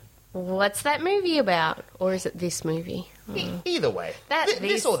Claire's. What's that movie about? Or is it this movie? Either way.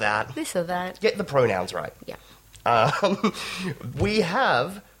 This or that. This or that. Get the pronouns right. Yeah. We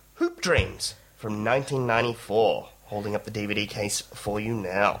have Hoop Dreams from 1994, holding up the DVD case for you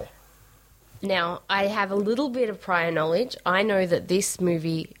now. Now, I have a little bit of prior knowledge. I know that this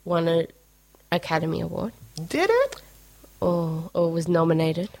movie won an Academy Award. Did it? Or was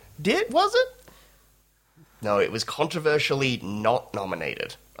nominated. Was it? No, it was controversially not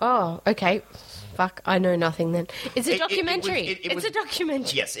nominated. Oh, okay. Fuck, I know nothing then. It's a documentary. It's a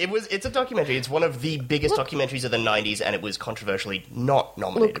documentary. Yes, it's a documentary. It's one of the biggest documentaries of the 90s, and it was controversially not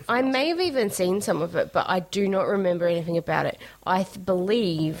nominated. Look, I may have even seen some of it, but I do not remember anything about it. I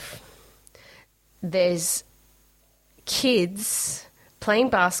believe there's kids playing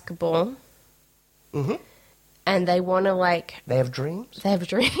basketball, and they want to, like... They have dreams? They have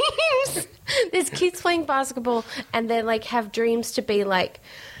dreams. There's kids playing basketball, and they, like, have dreams to be, like...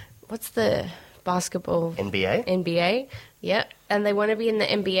 What's the basketball? NBA? NBA, yeah. And they want to be in the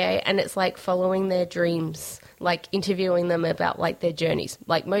NBA, and it's, like, following their dreams, like, interviewing them about, like, their journeys.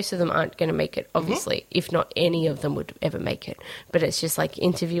 Like, most of them aren't going to make it, obviously, if not any of them would ever make it. But it's just, like,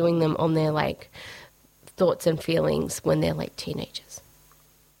 interviewing them on their, like, thoughts and feelings when they're, like, teenagers.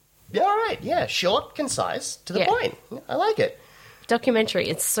 Yeah, all right. Yeah, short, concise, to the Yeah. point. I like it. Documentary,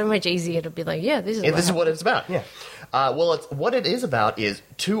 it's so much easier to be like, this is What it's about, yeah. What it is about is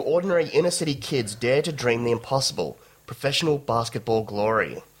two ordinary inner-city kids dare to dream the impossible. Professional basketball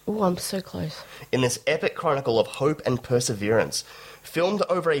glory. Oh, I'm so close. In this epic chronicle of hope and perseverance. Filmed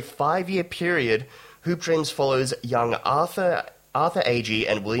over a 5-year period, Hoop Dreams follows young Arthur Agee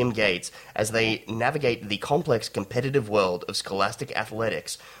and William Gates as they navigate the complex competitive world of scholastic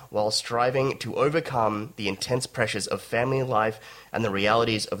athletics while striving to overcome the intense pressures of family life and the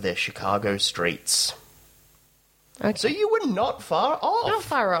realities of their Chicago streets. Okay. So you were not far off. Not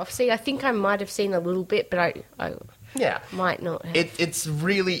far off. See, I think I might have seen a little bit, but I might not have. It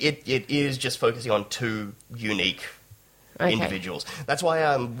is just focusing on two unique individuals. That's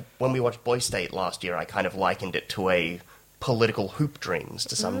why when we watched Boy State last year, I kind of likened it to a political Hoop Dreams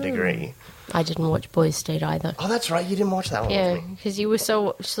to some degree. I didn't watch Boys State either. Oh, that's right, you didn't watch that one Yeah, with me. because you were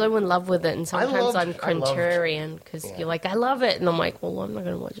so in love with it, and sometimes I'm contrarian because you're like, I love it, and I'm like, well, I'm not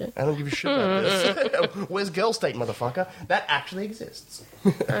going to watch it. I don't give a shit about this. Where's Girl State, motherfucker? That actually exists.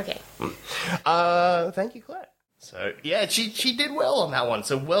 Okay. Thank you, Claire. So, yeah, she did well on that one,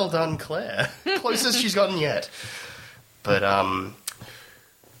 so well done, Claire. Closest she's gotten yet. But,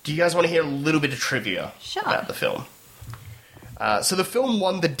 do you guys want to hear a little bit of trivia about the film? So the film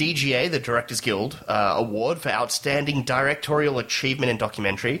won the DGA, the Directors Guild, award for Outstanding Directorial Achievement in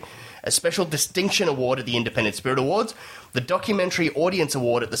Documentary, a Special Distinction Award at the Independent Spirit Awards, the Documentary Audience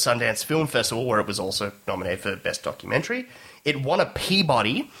Award at the Sundance Film Festival, where it was also nominated for Best Documentary. It won a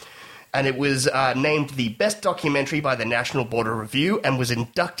Peabody, and it was named the Best Documentary by the National Board of Review and was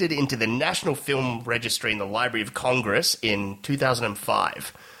inducted into the National Film Registry in the Library of Congress in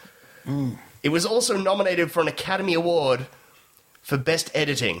 2005. It was also nominated for an Academy Award for Best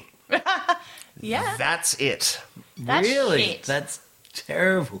Editing. Yeah. That's it. That's Really? shit. That's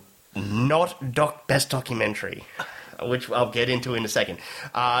terrible. Not Best Documentary, which I'll get into in a second.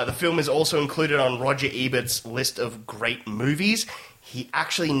 The film is also included on Roger Ebert's list of great movies. he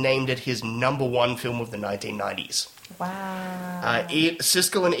actually named it his #1 film of the 1990s. Wow.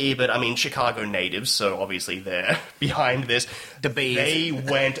 Siskel and Ebert, I mean, Chicago natives, so obviously they're behind this. The bees. They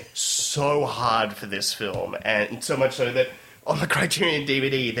went so hard for this film, and so much so that on the Criterion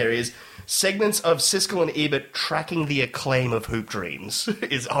DVD there is segments of Siskel and Ebert tracking the acclaim of Hoop Dreams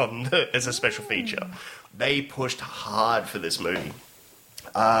is on as a special feature. They pushed hard for this movie.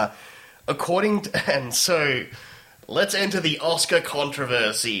 And so let's enter the Oscar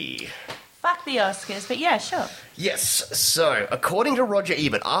controversy. Fuck the Oscars, but yeah, sure. Yes, so, according to Roger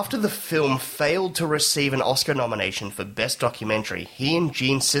Ebert, after the film failed to receive an Oscar nomination for Best Documentary, he and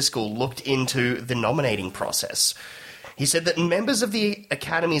Gene Siskel looked into the nominating process. He said that members of the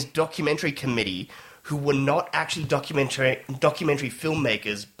Academy's documentary committee, who were not actually documentary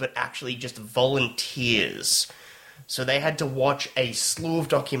filmmakers, but actually just volunteers, so they had to watch a slew of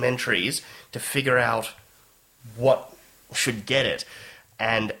documentaries to figure out what should get it.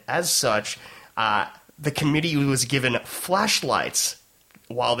 And as such, the committee was given flashlights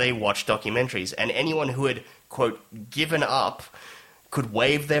while they watched documentaries, and anyone who had, quote, given up could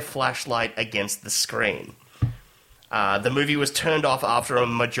wave their flashlight against the screen. The movie was turned off after a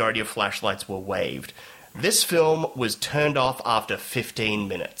majority of flashlights were waved. This film was turned off after 15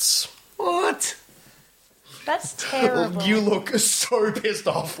 minutes. What? That's terrible. You look so pissed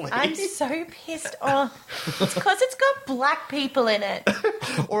off, Lee. I'm so pissed off. It's because it's got black people in it.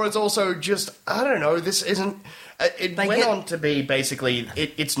 Or it's also just, I don't know, this isn't... It They went get- on to be basically,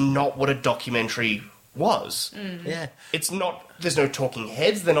 it's not what a documentary was. Yeah. It's not, there's no talking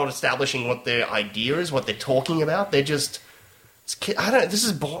heads, they're not establishing what their idea is, what they're talking about, they're just... I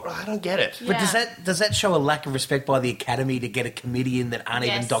don't get it. Yeah. But does that show a lack of respect by the Academy to get a committee in that aren't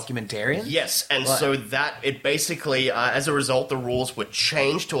even Yes. documentarians? Yes, and Right. so that, it basically, as a result, the rules were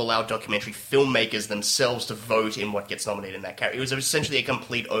changed to allow documentary filmmakers themselves to vote in what gets nominated in that category. It was essentially a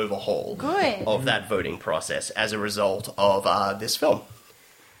complete overhaul Good. of that voting process as a result of this film.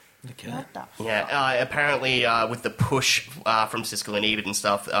 Okay. What the f- Yeah, apparently with the push from Siskel and Ebert and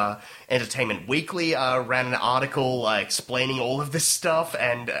stuff, Entertainment Weekly ran an article explaining all of this stuff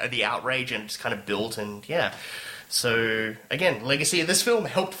and the outrage, and it's kind of built, and yeah. So, again, legacy of this film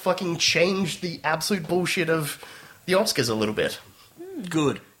helped fucking change the absolute bullshit of the Oscars a little bit.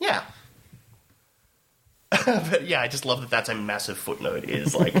 Good. Yeah. But yeah, I just love that that's a massive footnote,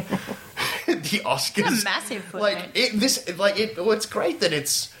 is like the Oscars. A massive footnote. It's great that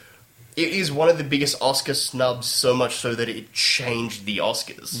it is one of the biggest Oscar snubs, so much so that it changed the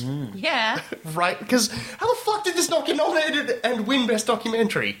Oscars. Yeah. Right? Because how the fuck did this not get nominated and win Best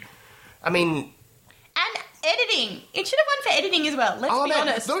Documentary? I mean, And editing. It should have won for editing as well. Let's be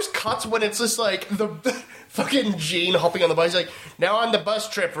honest. those cuts when it's just like the fucking Gene hopping on the bus, he's like, now on the bus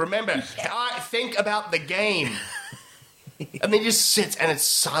trip, remember, I think about the game. And then he just sits and it's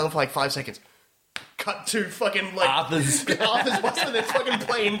silent for like 5 seconds. Cut to fucking like Arthur's. bus and they're fucking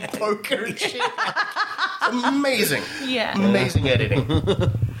playing poker and shit. Amazing. Yeah. Amazing editing.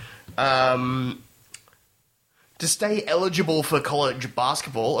 To stay eligible for college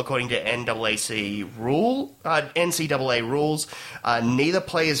basketball, according to NCAA rules, neither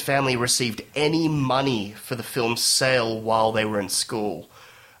player's family received any money for the film's sale while they were in school.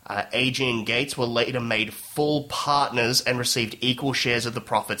 AJ and Gates were later made full partners and received equal shares of the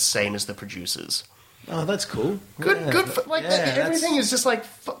profits, same as the producers. Oh, that's cool. Good. Yeah, Everything is just like,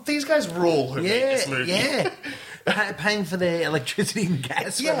 these guys rule who made this Yeah, movie. yeah. Paying for their electricity and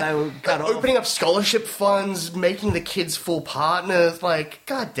gas when they were cut off. Opening up scholarship funds, making the kids full partners, like,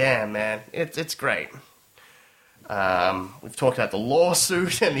 goddamn, man, it's great. We've talked about the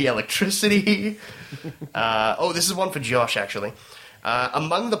lawsuit and the electricity. This is one for Josh, actually.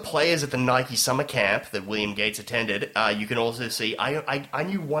 Among the players at the Nike summer camp that William Gates attended, you can also see, I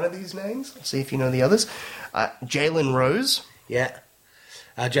knew one of these names. Let's see if you know the others. Jalen Rose. Yeah.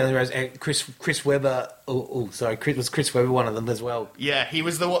 Jalen Rose and Chris Webber. Was Chris Webber one of them as well? Yeah, he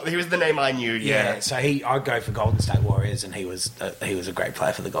was the name I knew. Yeah. So I'd go for Golden State Warriors, and he was a great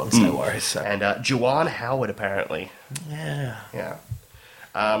player for the Golden State Warriors. So. And Juwan Howard, apparently. Yeah. Yeah.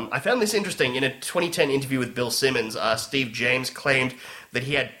 I found this interesting. In a 2010 interview with Bill Simmons, Steve James claimed that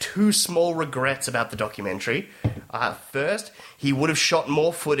he had two small regrets about the documentary. First, he would have shot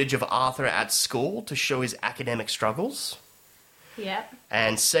more footage of Arthur at school to show his academic struggles. Yep.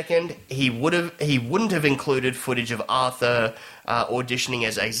 And second, he wouldn't have included footage of Arthur auditioning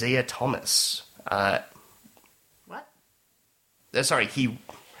as Isaiah Thomas. What?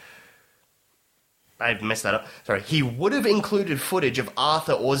 I've messed that up. Sorry. He would have included footage of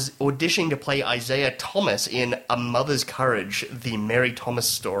Arthur auditioning to play Isaiah Thomas in A Mother's Courage, the Mary Thomas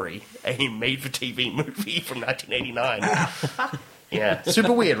story, a made-for-TV movie from 1989. Yeah,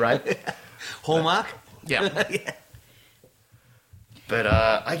 super weird, right? Hallmark. Yeah. Yeah. But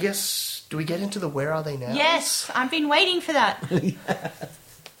I guess, do we get into the where are they now? Yes, I've been waiting for that.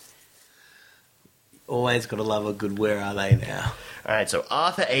 Always got to love a good where are they now. All right, so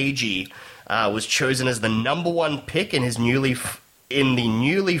Arthur Agee was chosen as the number one pick in his newly formed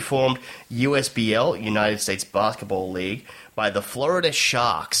USBL, United States Basketball League, by the Florida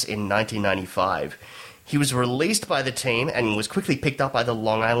Sharks in 1995. He was released by the team and was quickly picked up by the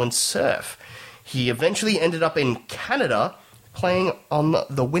Long Island Surf. He eventually ended up in Canada playing on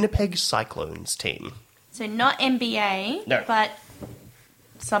the Winnipeg Cyclones team. So not NBA, No. but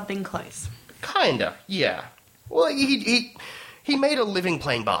something close. Kinda, yeah. Well, he made a living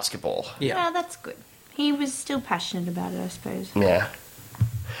playing basketball. Yeah. Oh, that's good. He was still passionate about it, I suppose. Yeah.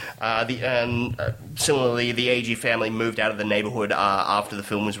 Similarly, the Agee family moved out of the neighborhood after the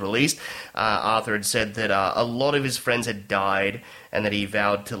film was released. Arthur had said that a lot of his friends had died and that he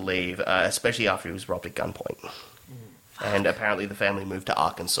vowed to leave, especially after he was robbed at gunpoint. And apparently the family moved to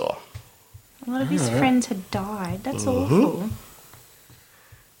Arkansas. A lot of his friends had died. That's awful.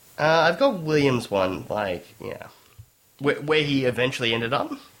 I've got William's one, where he eventually ended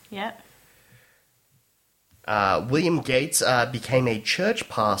up. Yep. William Gates became a church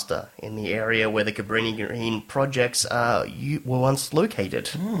pastor in the area where the Cabrini Green projects were once located.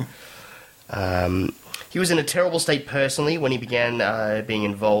 He was in a terrible state personally when he began being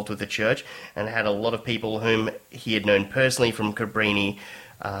involved with the church, and had a lot of people whom he had known personally from Cabrini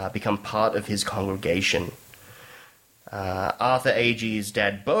become part of his congregation. Arthur Agee's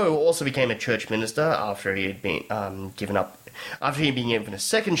dad, Bo, also became a church minister after he had been given a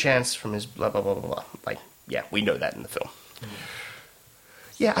second chance from his blah blah blah blah blah. Yeah, we know that in the film.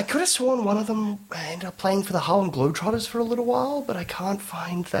 Yeah, I could have sworn one of them ended up playing for the Harlem Globetrotters for a little while, but I can't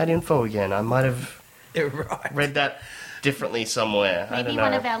find that info again. I might have Right. read that differently somewhere. I Maybe don't know.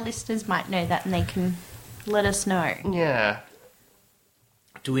 one of our listeners might know that and they can let us know. Yeah.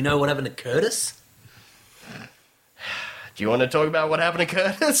 Do we know what happened to Curtis? Do you want to talk about what happened to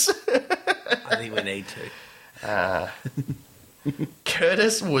Curtis? I think we need to.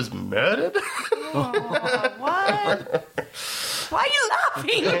 Curtis was murdered? Oh, what? Why are you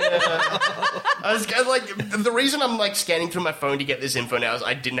laughing? I was kind of like, the reason I'm like scanning through my phone to get this info now is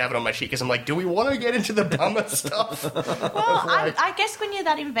I didn't have it on my sheet because I'm like, do we want to get into the bummer stuff? Well, I guess when you're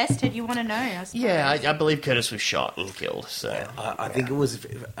that invested, you want to know. I suppose. Yeah, I believe Curtis was shot and killed. So I think it was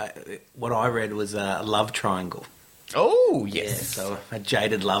what I read was a love triangle. oh Yeah, yes, so a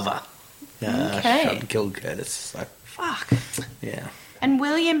jaded lover Okay. shot and killed Curtis. So Fuck. yeah, And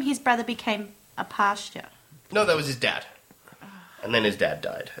William, his brother, became a pastor. no, that was his dad, and then his dad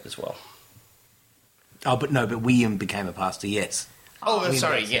died as well. but William became a pastor. Yes. Oh, mean,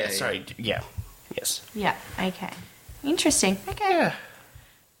 sorry, that's- yeah, yeah, sorry, yeah, yes, Yeah. Okay. Interesting. Okay. yeah.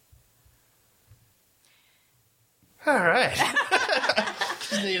 All right.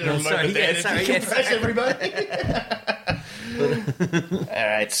 Just needed a moment sorry, there yeah, to sorry, yeah, decompress, sorry. everybody. All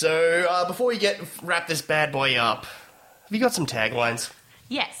right, so before we wrap this bad boy up, have you got some taglines?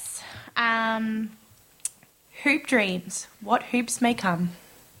 Yes. Hoop dreams. What hoops may come.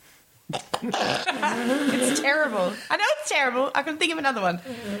 It's terrible. I know it's terrible. I can think of another one.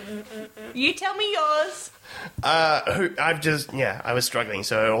 You tell me yours. I was struggling,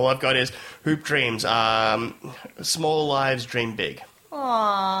 so all I've got is hoop dreams. Small lives dream big.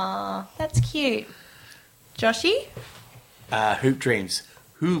 Aww, that's cute. Joshy? Hoop dreams.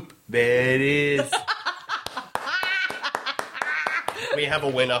 Hoop. There it is. We have a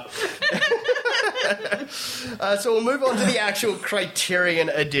winner. So we'll move on to the actual Criterion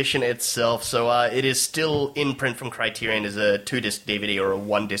edition itself. So it is still in print from Criterion as a 2-disc DVD or a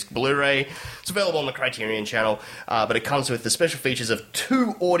 1-disc Blu-ray. It's available on the Criterion channel, but it comes with the special features of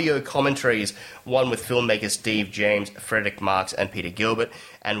 2 audio commentaries, one with filmmakers Steve James, Frederick Marks, and Peter Gilbert,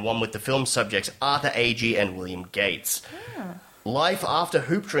 and one with the film subjects Arthur Agee and William Gates. Life After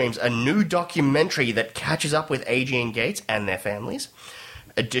Hoop Dreams, a new documentary that catches up with Agee and Gates and their families.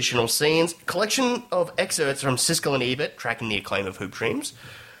 Additional scenes, collection of excerpts from Siskel and Ebert, tracking the acclaim of Hoop Dreams.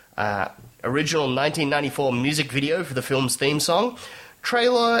 Original 1994 music video for the film's theme song.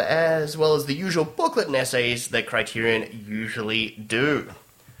 Trailer, as well as the usual booklet and essays that Criterion usually do.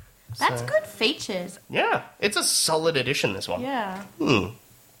 That's good features. Yeah, it's a solid edition, this one. Yeah.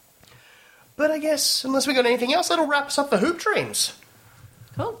 But I guess, unless we got anything else, that'll wrap us up for Hoop Dreams.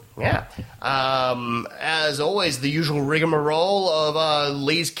 Cool. Yeah. As always, the usual rigmarole of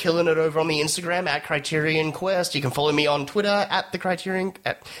Lee's killing it over on the Instagram at Criterion Quest. You can follow me on Twitter at Criterion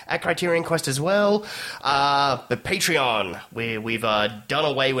Quest as well. The Patreon, where we've done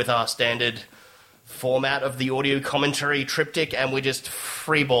away with our standard format of the audio commentary triptych, and we're just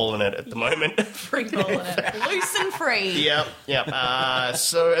freeballing it at the moment. Free balling it. Loose and free. Yep.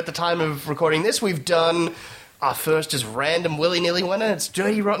 So at the time of recording this, we've done our first just random willy-nilly one, and it's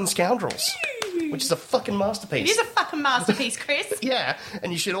Dirty Rotten Scoundrels, which is a fucking masterpiece. It is a fucking masterpiece, Chris. Yeah,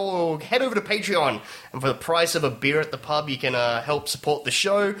 and you should all head over to Patreon, and for the price of a beer at the pub, you can help support the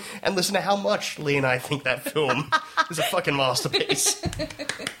show and listen to how much Lee and I think that film is a fucking masterpiece.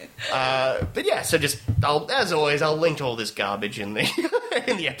 But yeah, so just, as always, I'll link to all this garbage in the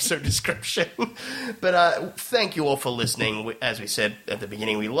in the episode description. But thank you all for listening. As we said at the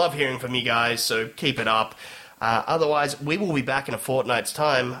beginning, we love hearing from you guys, so keep it up. Otherwise, we will be back in a fortnight's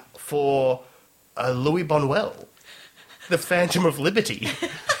time for Louis Bonwell, The Phantom of Liberty.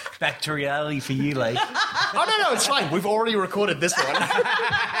 Back to reality for you, Lee. Oh, no, it's fine. We've already recorded this one.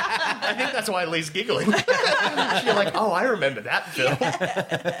 I think that's why Lee's giggling. You're like, oh, I remember that film.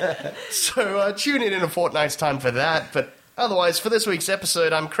 So tune in a fortnight's time for that. But otherwise, for this week's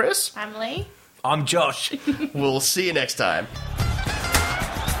episode, I'm Chris. I'm Lee. I'm Josh. We'll see you next time.